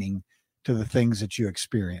that meaning to the things that you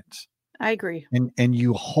experience. I agree. And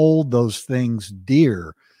you hold those things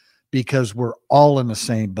dear because we're all in the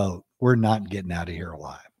same boat. We're not getting out of here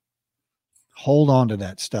alive. Hold on to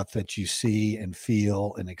that stuff that you see and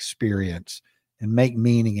feel and experience and make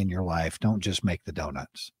meaning in your life. Don't just make the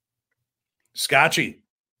donuts. Scotchy.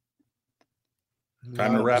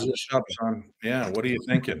 Time to wrap this up, son. Yeah, what are you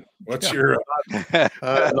thinking? What's your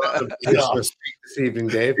this evening,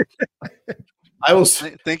 Dave? I will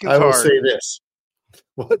say this.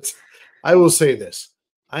 What? I will say this.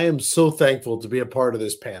 I am so thankful to be a part of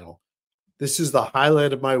this panel. This is the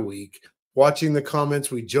highlight of my week. Watching the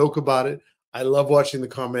comments, we joke about it. I love watching the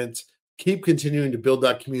comments. Keep continuing to build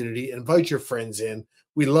that community. Invite your friends in.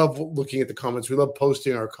 We love looking at the comments. We love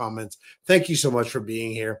posting our comments. Thank you so much for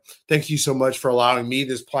being here. Thank you so much for allowing me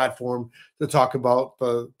this platform to talk about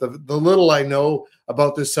the little I know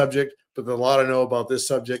about this subject, but the lot I know about this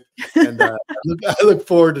subject. And I look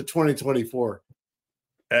forward to 2024.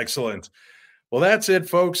 Excellent. Well, that's it,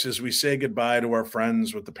 folks, as we say goodbye to our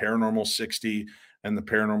friends with the Paranormal 60 and the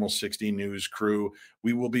Paranormal 60 News crew.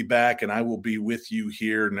 We will be back, and I will be with you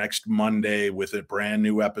here next Monday with a brand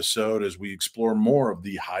new episode as we explore more of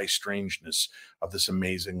the high strangeness of this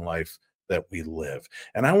amazing life that we live.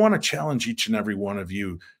 And I want to challenge each and every one of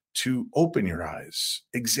you to open your eyes,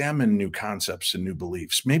 examine new concepts and new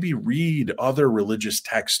beliefs, maybe read other religious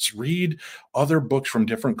texts, read other books from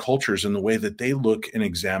different cultures in the way that they look and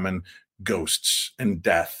examine ghosts and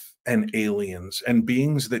death and aliens and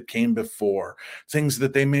beings that came before, things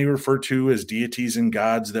that they may refer to as deities and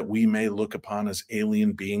gods that we may look upon as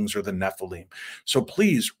alien beings or the Nephilim. So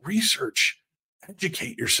please research,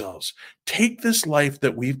 educate yourselves. Take this life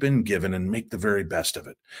that we've been given and make the very best of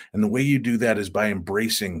it. And the way you do that is by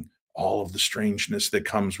embracing all of the strangeness that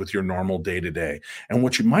comes with your normal day-to-day. And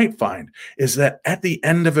what you might find is that at the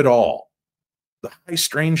end of it all, The high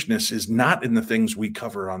strangeness is not in the things we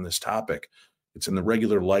cover on this topic. It's in the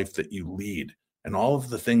regular life that you lead. And all of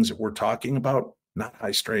the things that we're talking about, not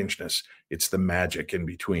high strangeness. It's the magic in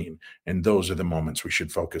between. And those are the moments we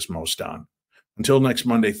should focus most on. Until next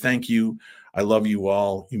Monday, thank you. I love you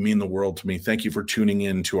all. You mean the world to me. Thank you for tuning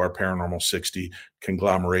in to our Paranormal 60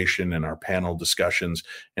 conglomeration and our panel discussions.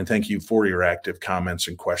 And thank you for your active comments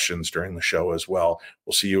and questions during the show as well.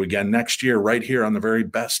 We'll see you again next year right here on the very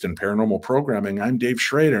best in paranormal programming. I'm Dave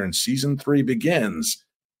Schrader, and season 3 begins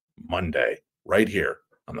Monday right here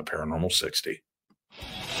on the Paranormal 60.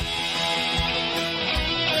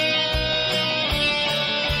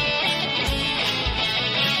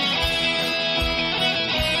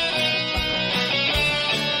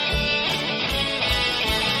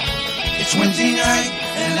 It's Wednesday night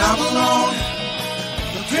and I'm alone.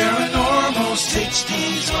 The Paranormal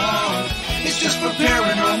 60's on. It's just for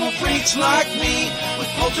paranormal freaks like me, with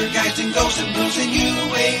poltergeist and ghosts and blues and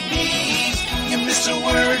UAVs. You miss a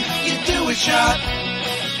word, you do a shot.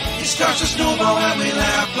 It starts to snowball and we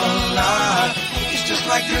laugh a lot. It's just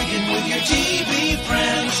like drinking with your TV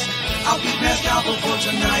friends. I'll be passed out before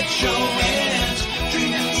tonight's show ends,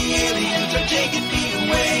 dreaming the aliens are taking me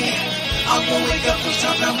away. I'll go wake up till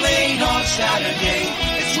sometime late on Saturday.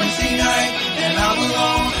 It's Wednesday night and I'm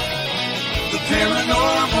alone. The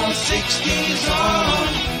Paranormal 60's on.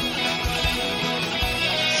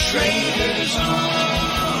 Schrader's on.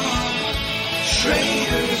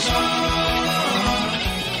 Schrader's on.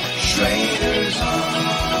 Schrader's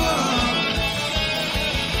on.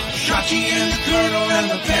 Shotty and the Colonel and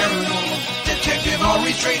the Paranormal Detective, all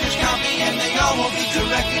read Schrader's copy and they all will be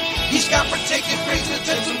corrected. He's got protected bracelets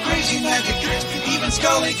and some crazy magic tricks. Even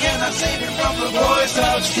Scully cannot save him from the voice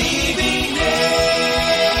of Stevie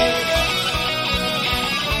Nicks.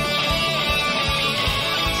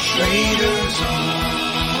 Schrader's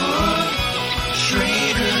on.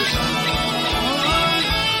 Schrader's on.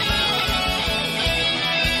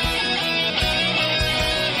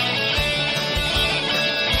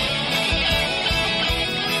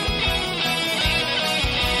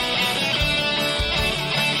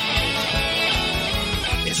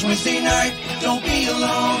 It's Wednesday night, don't be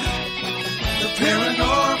alone. The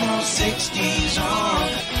Paranormal 60's on.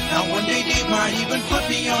 Now one day Dave might even put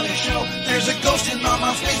me on his show. There's a ghost in my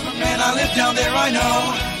mom's basement, man, I live down there, I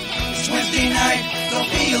know. It's Wednesday night, don't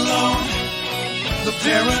be alone. The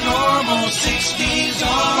Paranormal 60's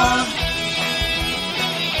on.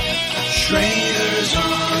 Schrader's on.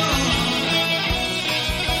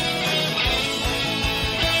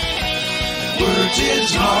 Words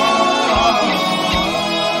is hard.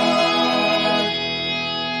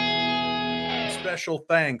 Special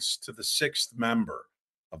thanks to the 6th member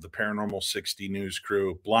of the Paranormal 60 news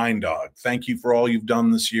crew, Blind Dog. Thank you for all you've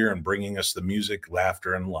done this year and bringing us the music,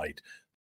 laughter, and light.